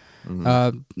stuff.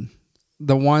 Mm-hmm.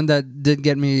 The one that did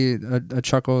get me a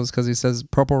chuckle is because he says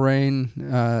Purple Rain,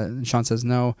 and Sean says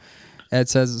no. Ed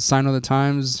says Sign of the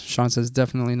Times. Sean says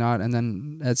definitely not. And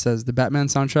then Ed says the Batman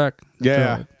soundtrack.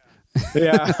 Yeah.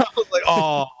 Yeah. I was like,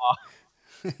 oh.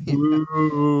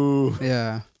 Boo.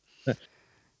 Yeah.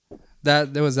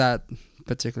 There was that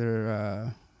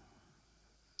particular.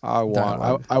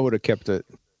 Dialogue. I would have kept it.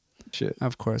 Shit.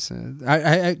 Of course.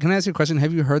 I can I ask you a question?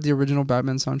 Have you heard the original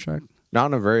Batman soundtrack? Not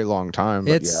in a very long time.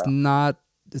 But It's yeah. not.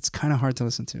 It's kind of hard to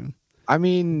listen to. I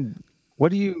mean,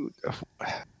 what are you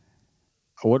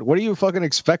fucking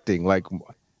expecting? Like,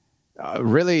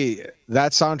 really,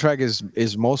 that soundtrack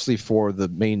is mostly for the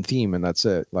main theme, and that's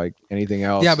it. Like anything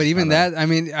else. Yeah, but even I don't know. that, I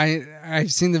mean,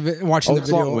 I've seen watching the it's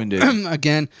video long-winded.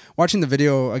 again. Watching the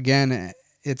video again,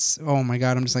 it's oh my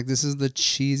god! I'm just like, this is the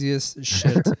cheesiest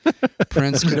shit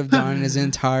Prince could have done in his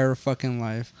entire fucking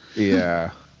life.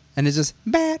 Yeah. And it's just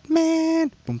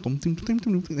Batman. Boom, boom, boom, boom,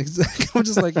 boom, boom. I'm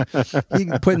just like, he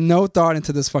put no thought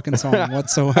into this fucking song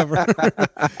whatsoever.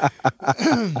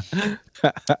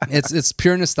 It's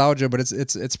pure nostalgia, but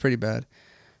it's pretty bad.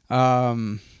 Yeah.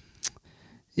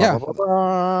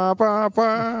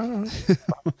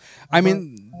 I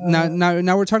mean,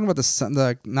 now we're talking about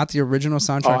the not the original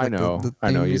soundtrack. Oh, I like know. The I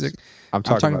theme know. music. I'm I'm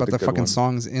talking about the the good fucking one.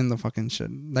 songs in the fucking shit.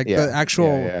 Like Yeah, the actual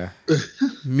Yeah.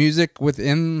 music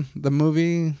within the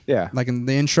movie, Yeah. like in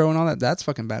the intro and all that. That's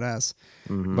fucking badass.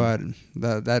 Mhm. But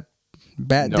that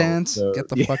bat No, dance, the- get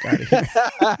the fuck out of here.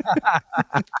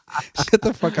 Get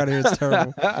the fuck out of here. It's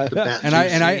terrible. And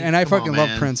I Come fucking on, love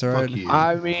man. Prince, Fuck alright? you.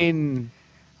 I mean,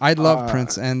 I love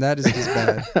Prince, and that is just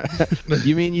bad.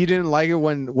 you mean you didn't like it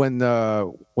when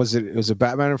was it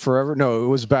Batman and Forever? No, it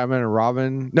was Batman and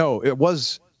Robin. No, it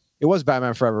was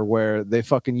Batman Forever where they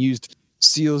fucking used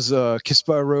Seal's "Kiss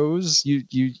by a Rose." You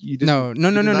didn't. No.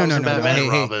 That was Batman Hey, and hey,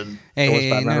 Robin. hey, It was hey,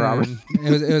 Batman no, Robin.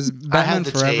 no. It was Batman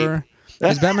the Forever. It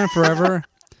was Batman Forever.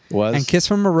 Was And Kiss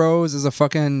from a Rose is a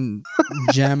fucking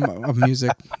gem of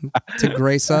music to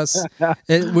grace us.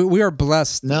 We are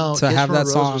blessed No, to Kiss have from a that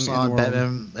Rose song was in the on world.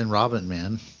 Batman and Robin,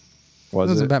 man. It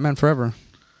was it? Batman Forever.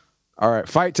 All right,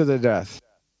 fight to the death.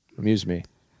 Amuse me.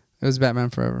 It was Batman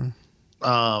Forever.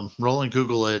 Roll and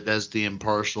Google it as the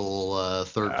impartial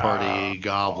third-party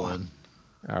goblin.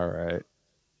 All right.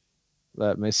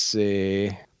 Let me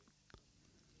see.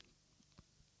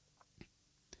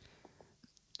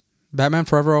 Batman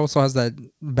Forever also has that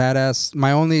badass,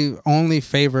 my only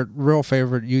real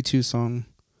favorite U2 song,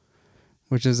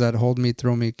 which is that "Hold Me,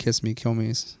 Throw Me, Kiss Me, Kill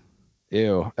Me."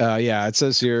 Ew. Yeah, it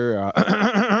says here.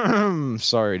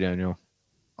 Sorry, Daniel.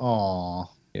 Aw.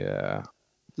 Yeah.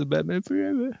 The Batman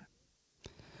Forever.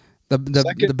 The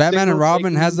Second Batman and single Robin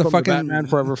taken has the from fucking Batman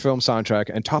Forever film soundtrack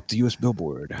and topped the U.S.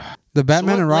 Billboard. the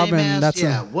Batman So and what Robin. lame-ass- That's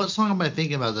yeah. What song am I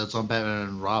thinking about that's on Batman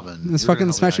and Robin? it's You're fucking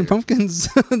gonna Smashing help me out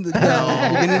Pumpkins. here. No,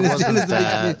 Beginning it is the end wasn't is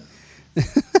the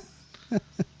beginning. that.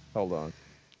 Hold on.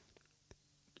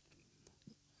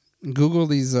 Google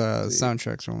these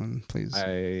soundtracks, Roland, please.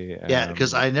 Yeah,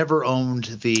 because I never owned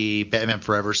the Batman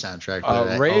Forever soundtrack. But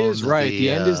I Ray is owned right.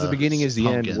 The end is the beginning is the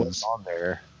end. Pumpkins. What's on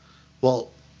there? Well,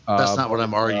 that's not what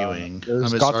I'm arguing. I'm There's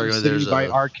just Gotham arguing City there's by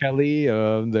a. R. Kelly.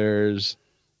 There's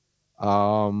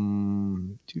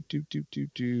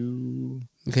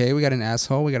Okay, we got an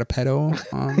asshole. We got a pedo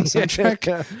on the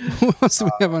soundtrack. What else do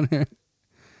we have on here?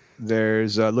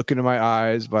 There's Look Into My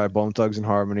Eyes by Bone Thugs and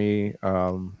Harmony.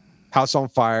 House on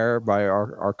Fire by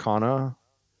Arcana.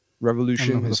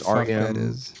 Revolution is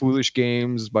R.E.M. Foolish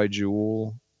Games by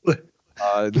Jewel.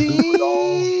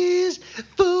 These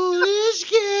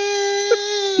foolish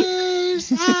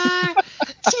games are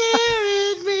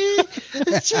tearing me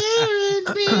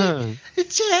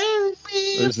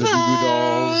There's the Goo Goo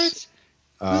Dolls.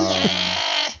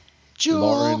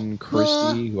 Lauren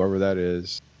Christie, whoever that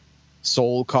is.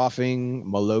 Soul Coughing,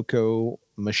 Moloko,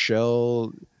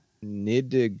 Michelle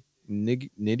Nidigio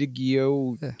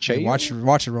Che. Watch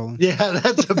it, Roland. Yeah,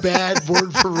 that's a bad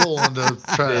word for Roland to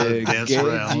try to dance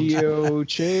around.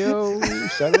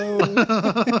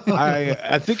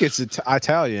 I think it's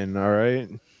Italian, all right?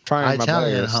 Trying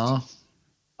Italian, my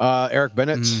best. Eric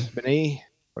Bennett, Benet,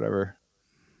 whatever.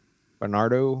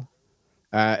 Bernardo,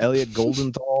 Elliot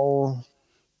Goldenthal,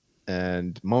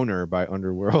 and Moaner by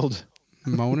Underworld.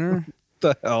 Moaner? What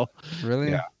the hell?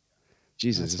 Really? Yeah.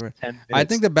 Jesus. I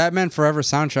think the Batman Forever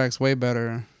soundtrack's way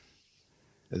better.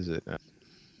 Is it? I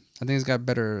think it's got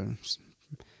better.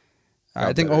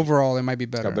 I think overall it might be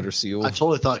better. Got better seal. I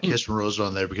totally thought Kiss from Rose were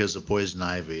on there because of Poison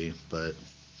Ivy, but.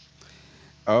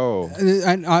 Oh.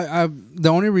 I the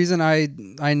only reason I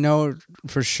know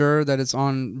for sure that it's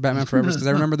on Batman Forever is because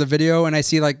I remember the video and I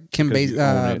see like Kim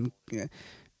Basinger.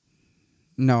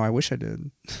 No, I wish I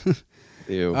did.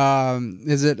 Ew.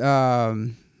 Is it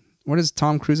what is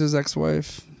Tom Cruise's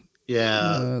ex-wife?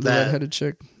 Yeah, the redheaded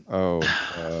chick. Oh,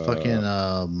 fucking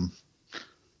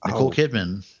Nicole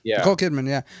Kidman. Yeah, Nicole Kidman.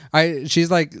 Yeah,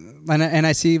 she's like, and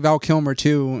I see Val Kilmer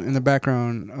too in the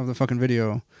background of the fucking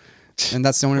video, and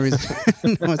that's the only reason I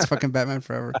know it's fucking Batman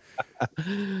Forever.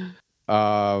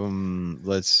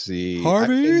 Let's see.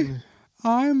 Harvey,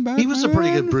 I'm Batman. He was a pretty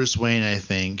good Bruce Wayne, I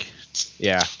think.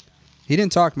 Yeah. He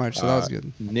didn't talk much, so that was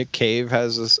good. Nick Cave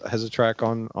has a track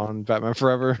on Batman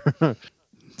Forever.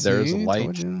 There's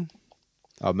Light.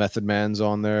 Method Man's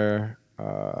on there.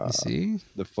 You see?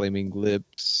 The Flaming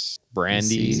Lips,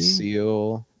 Brandy,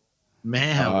 Seal.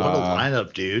 Man, what a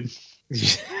lineup, dude.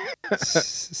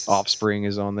 Offspring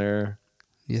is on there.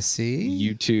 You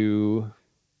see? U2.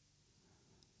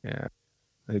 Yeah.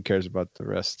 Who cares about the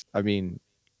rest? I mean,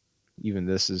 even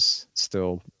this is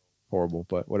still horrible,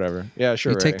 but whatever. Yeah,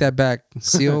 sure. You take that back.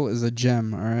 Seal is a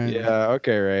gem, all right? Yeah,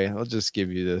 okay, Ray. I'll just give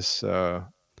you this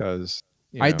because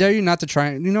I dare you not to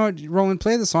try. You know what, Roland?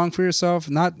 Play the song for yourself,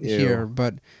 not here,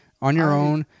 but on your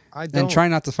own, and try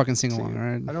not to fucking sing along. All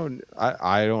right?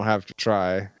 I don't have to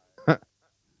try,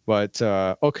 but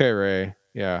okay, Ray.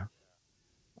 Yeah.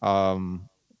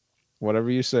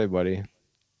 Whatever you say, buddy.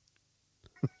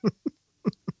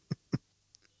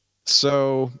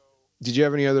 So, did you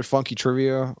have any other funky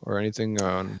trivia or anything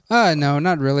on? No,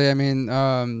 not really. I mean,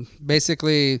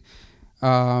 basically,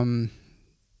 I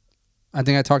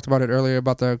think I talked about it earlier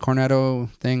about the Cornetto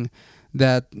thing,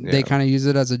 that they kind of use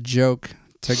it as a joke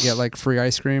to get like free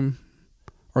ice cream,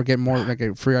 or get more like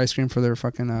a free ice cream for their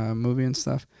fucking movie and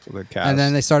stuff. For the cast. And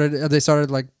then they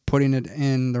started like putting it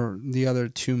in the other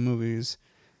two movies.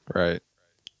 Right.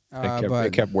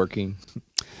 It kept working.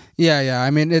 Yeah. I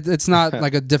mean, it's not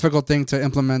like a difficult thing to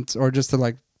implement or just to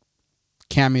like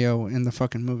cameo in the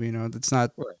fucking movie. You know, it's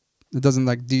not. Right. It doesn't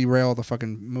like derail the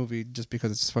fucking movie just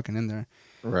because it's fucking in there.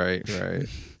 Right.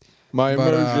 My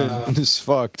immersion is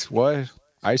fucked. What?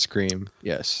 Ice cream?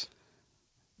 Yes.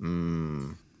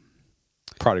 Product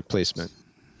placement.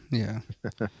 Yeah.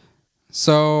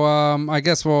 So I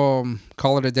guess we'll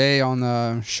call it a day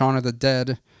on Shaun of the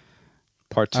Dead.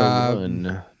 Part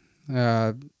 1.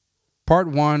 Part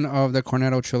 1 of the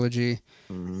Cornetto trilogy.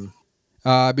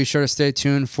 Mm-hmm. Be sure to stay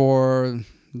tuned for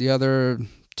the other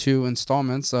 2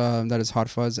 installments. That is Hot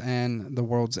Fuzz and The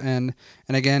World's End.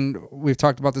 And again, we've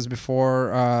talked about this before.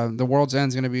 The World's End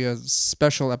is going to be a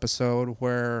special episode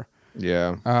where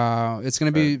it's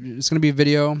gonna be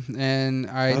video,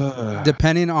 and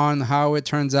depending on how it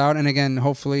turns out, and again,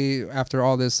 hopefully after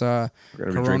all this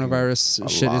coronavirus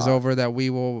shit is over, that we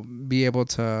will be able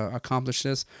to accomplish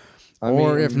this.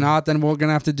 If not, then we're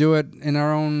gonna have to do it in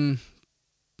our own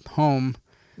home,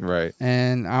 right?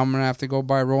 And I'm gonna have to go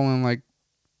buy Roland like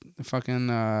fucking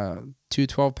 2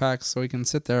 12-packs so he can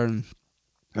sit there and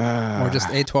or just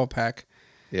a 12-pack.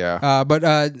 Yeah.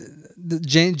 But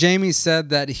Jamie said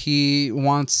that he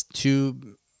wants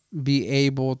to be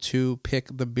able to pick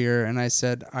the beer, and I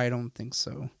said I don't think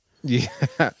so. Yeah.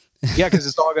 Yeah, because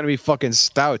it's all gonna be fucking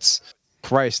stouts.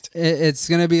 Christ. It's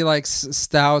gonna be like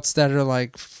stouts that are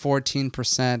like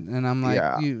 14%, and I'm like,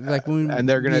 Yeah. and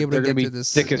they're gonna be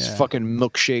this, thick as fucking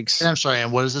milkshakes. And I'm sorry,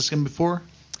 and what is this going to be for?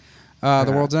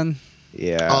 The World's End.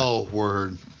 Yeah. Oh,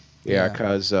 word. Yeah, Yeah.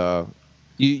 because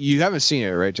you haven't seen it,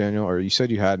 right, Daniel? Or you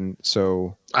said you hadn't.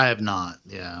 So I have not.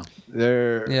 Yeah.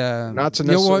 they're Yeah, not to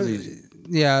necessarily.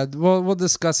 We'll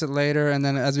discuss it later, and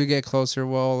then as we get closer,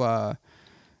 we'll.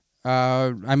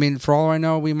 I mean, for all I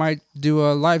know, we might do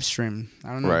a live stream. I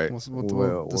don't know. Right.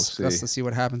 We'll discuss see. to see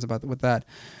what happens with that.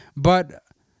 But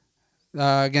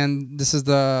again, this is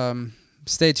the.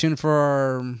 Stay tuned for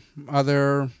our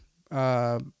other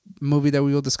movie that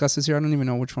we will discuss this year. I don't even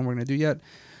know which one we're going to do yet.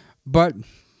 But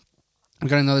we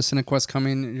got another CineQuest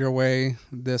coming your way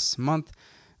this month,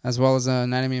 as well as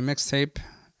an anime mixtape.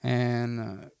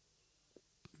 And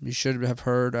you should have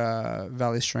heard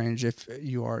Valley Strange if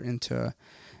you are into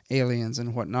aliens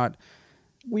and whatnot.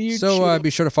 So be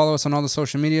sure to follow us on all the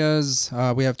social medias.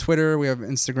 We have Twitter, we have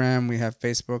Instagram, we have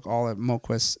Facebook, all at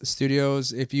MoQuest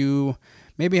Studios. If you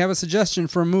maybe have a suggestion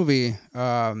for a movie,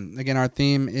 again, our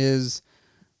theme is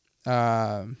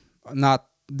not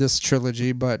this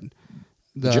trilogy, but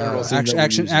the general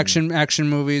theme action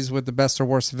movies with the best or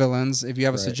worst villains. If you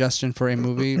have a suggestion for a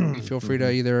movie, feel free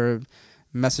to either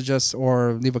message us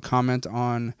or leave a comment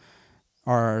on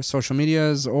our social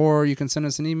medias, or you can send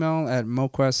us an email at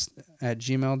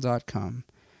moquest@gmail.com.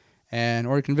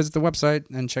 Or you can visit the website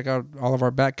and check out all of our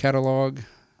back catalog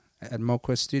at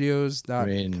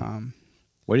moqueststudios.com.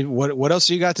 What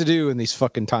else you got to do in these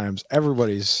fucking times?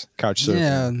 Everybody's couch surfing.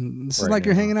 Yeah, this is like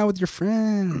you're hanging out with your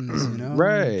friends, you know?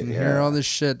 Right, You can hear all this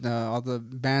shit, all the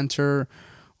banter,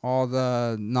 all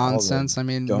the nonsense. I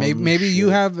mean, maybe you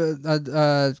have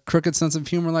a crooked sense of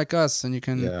humor like us, and you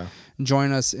can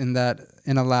join us in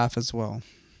a laugh as well.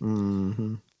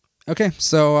 Mm-hmm. Okay,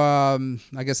 so I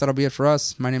guess that'll be it for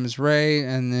us. My name is Ray,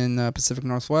 and in Pacific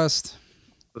Northwest.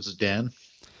 This is Dan.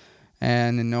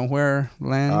 And in Nowhere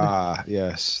Land.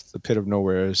 Yes, the pit of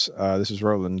nowheres. This is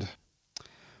Roland.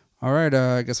 All right,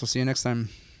 I guess we'll see you next time.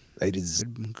 Ladies.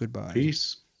 Goodbye.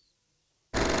 Peace.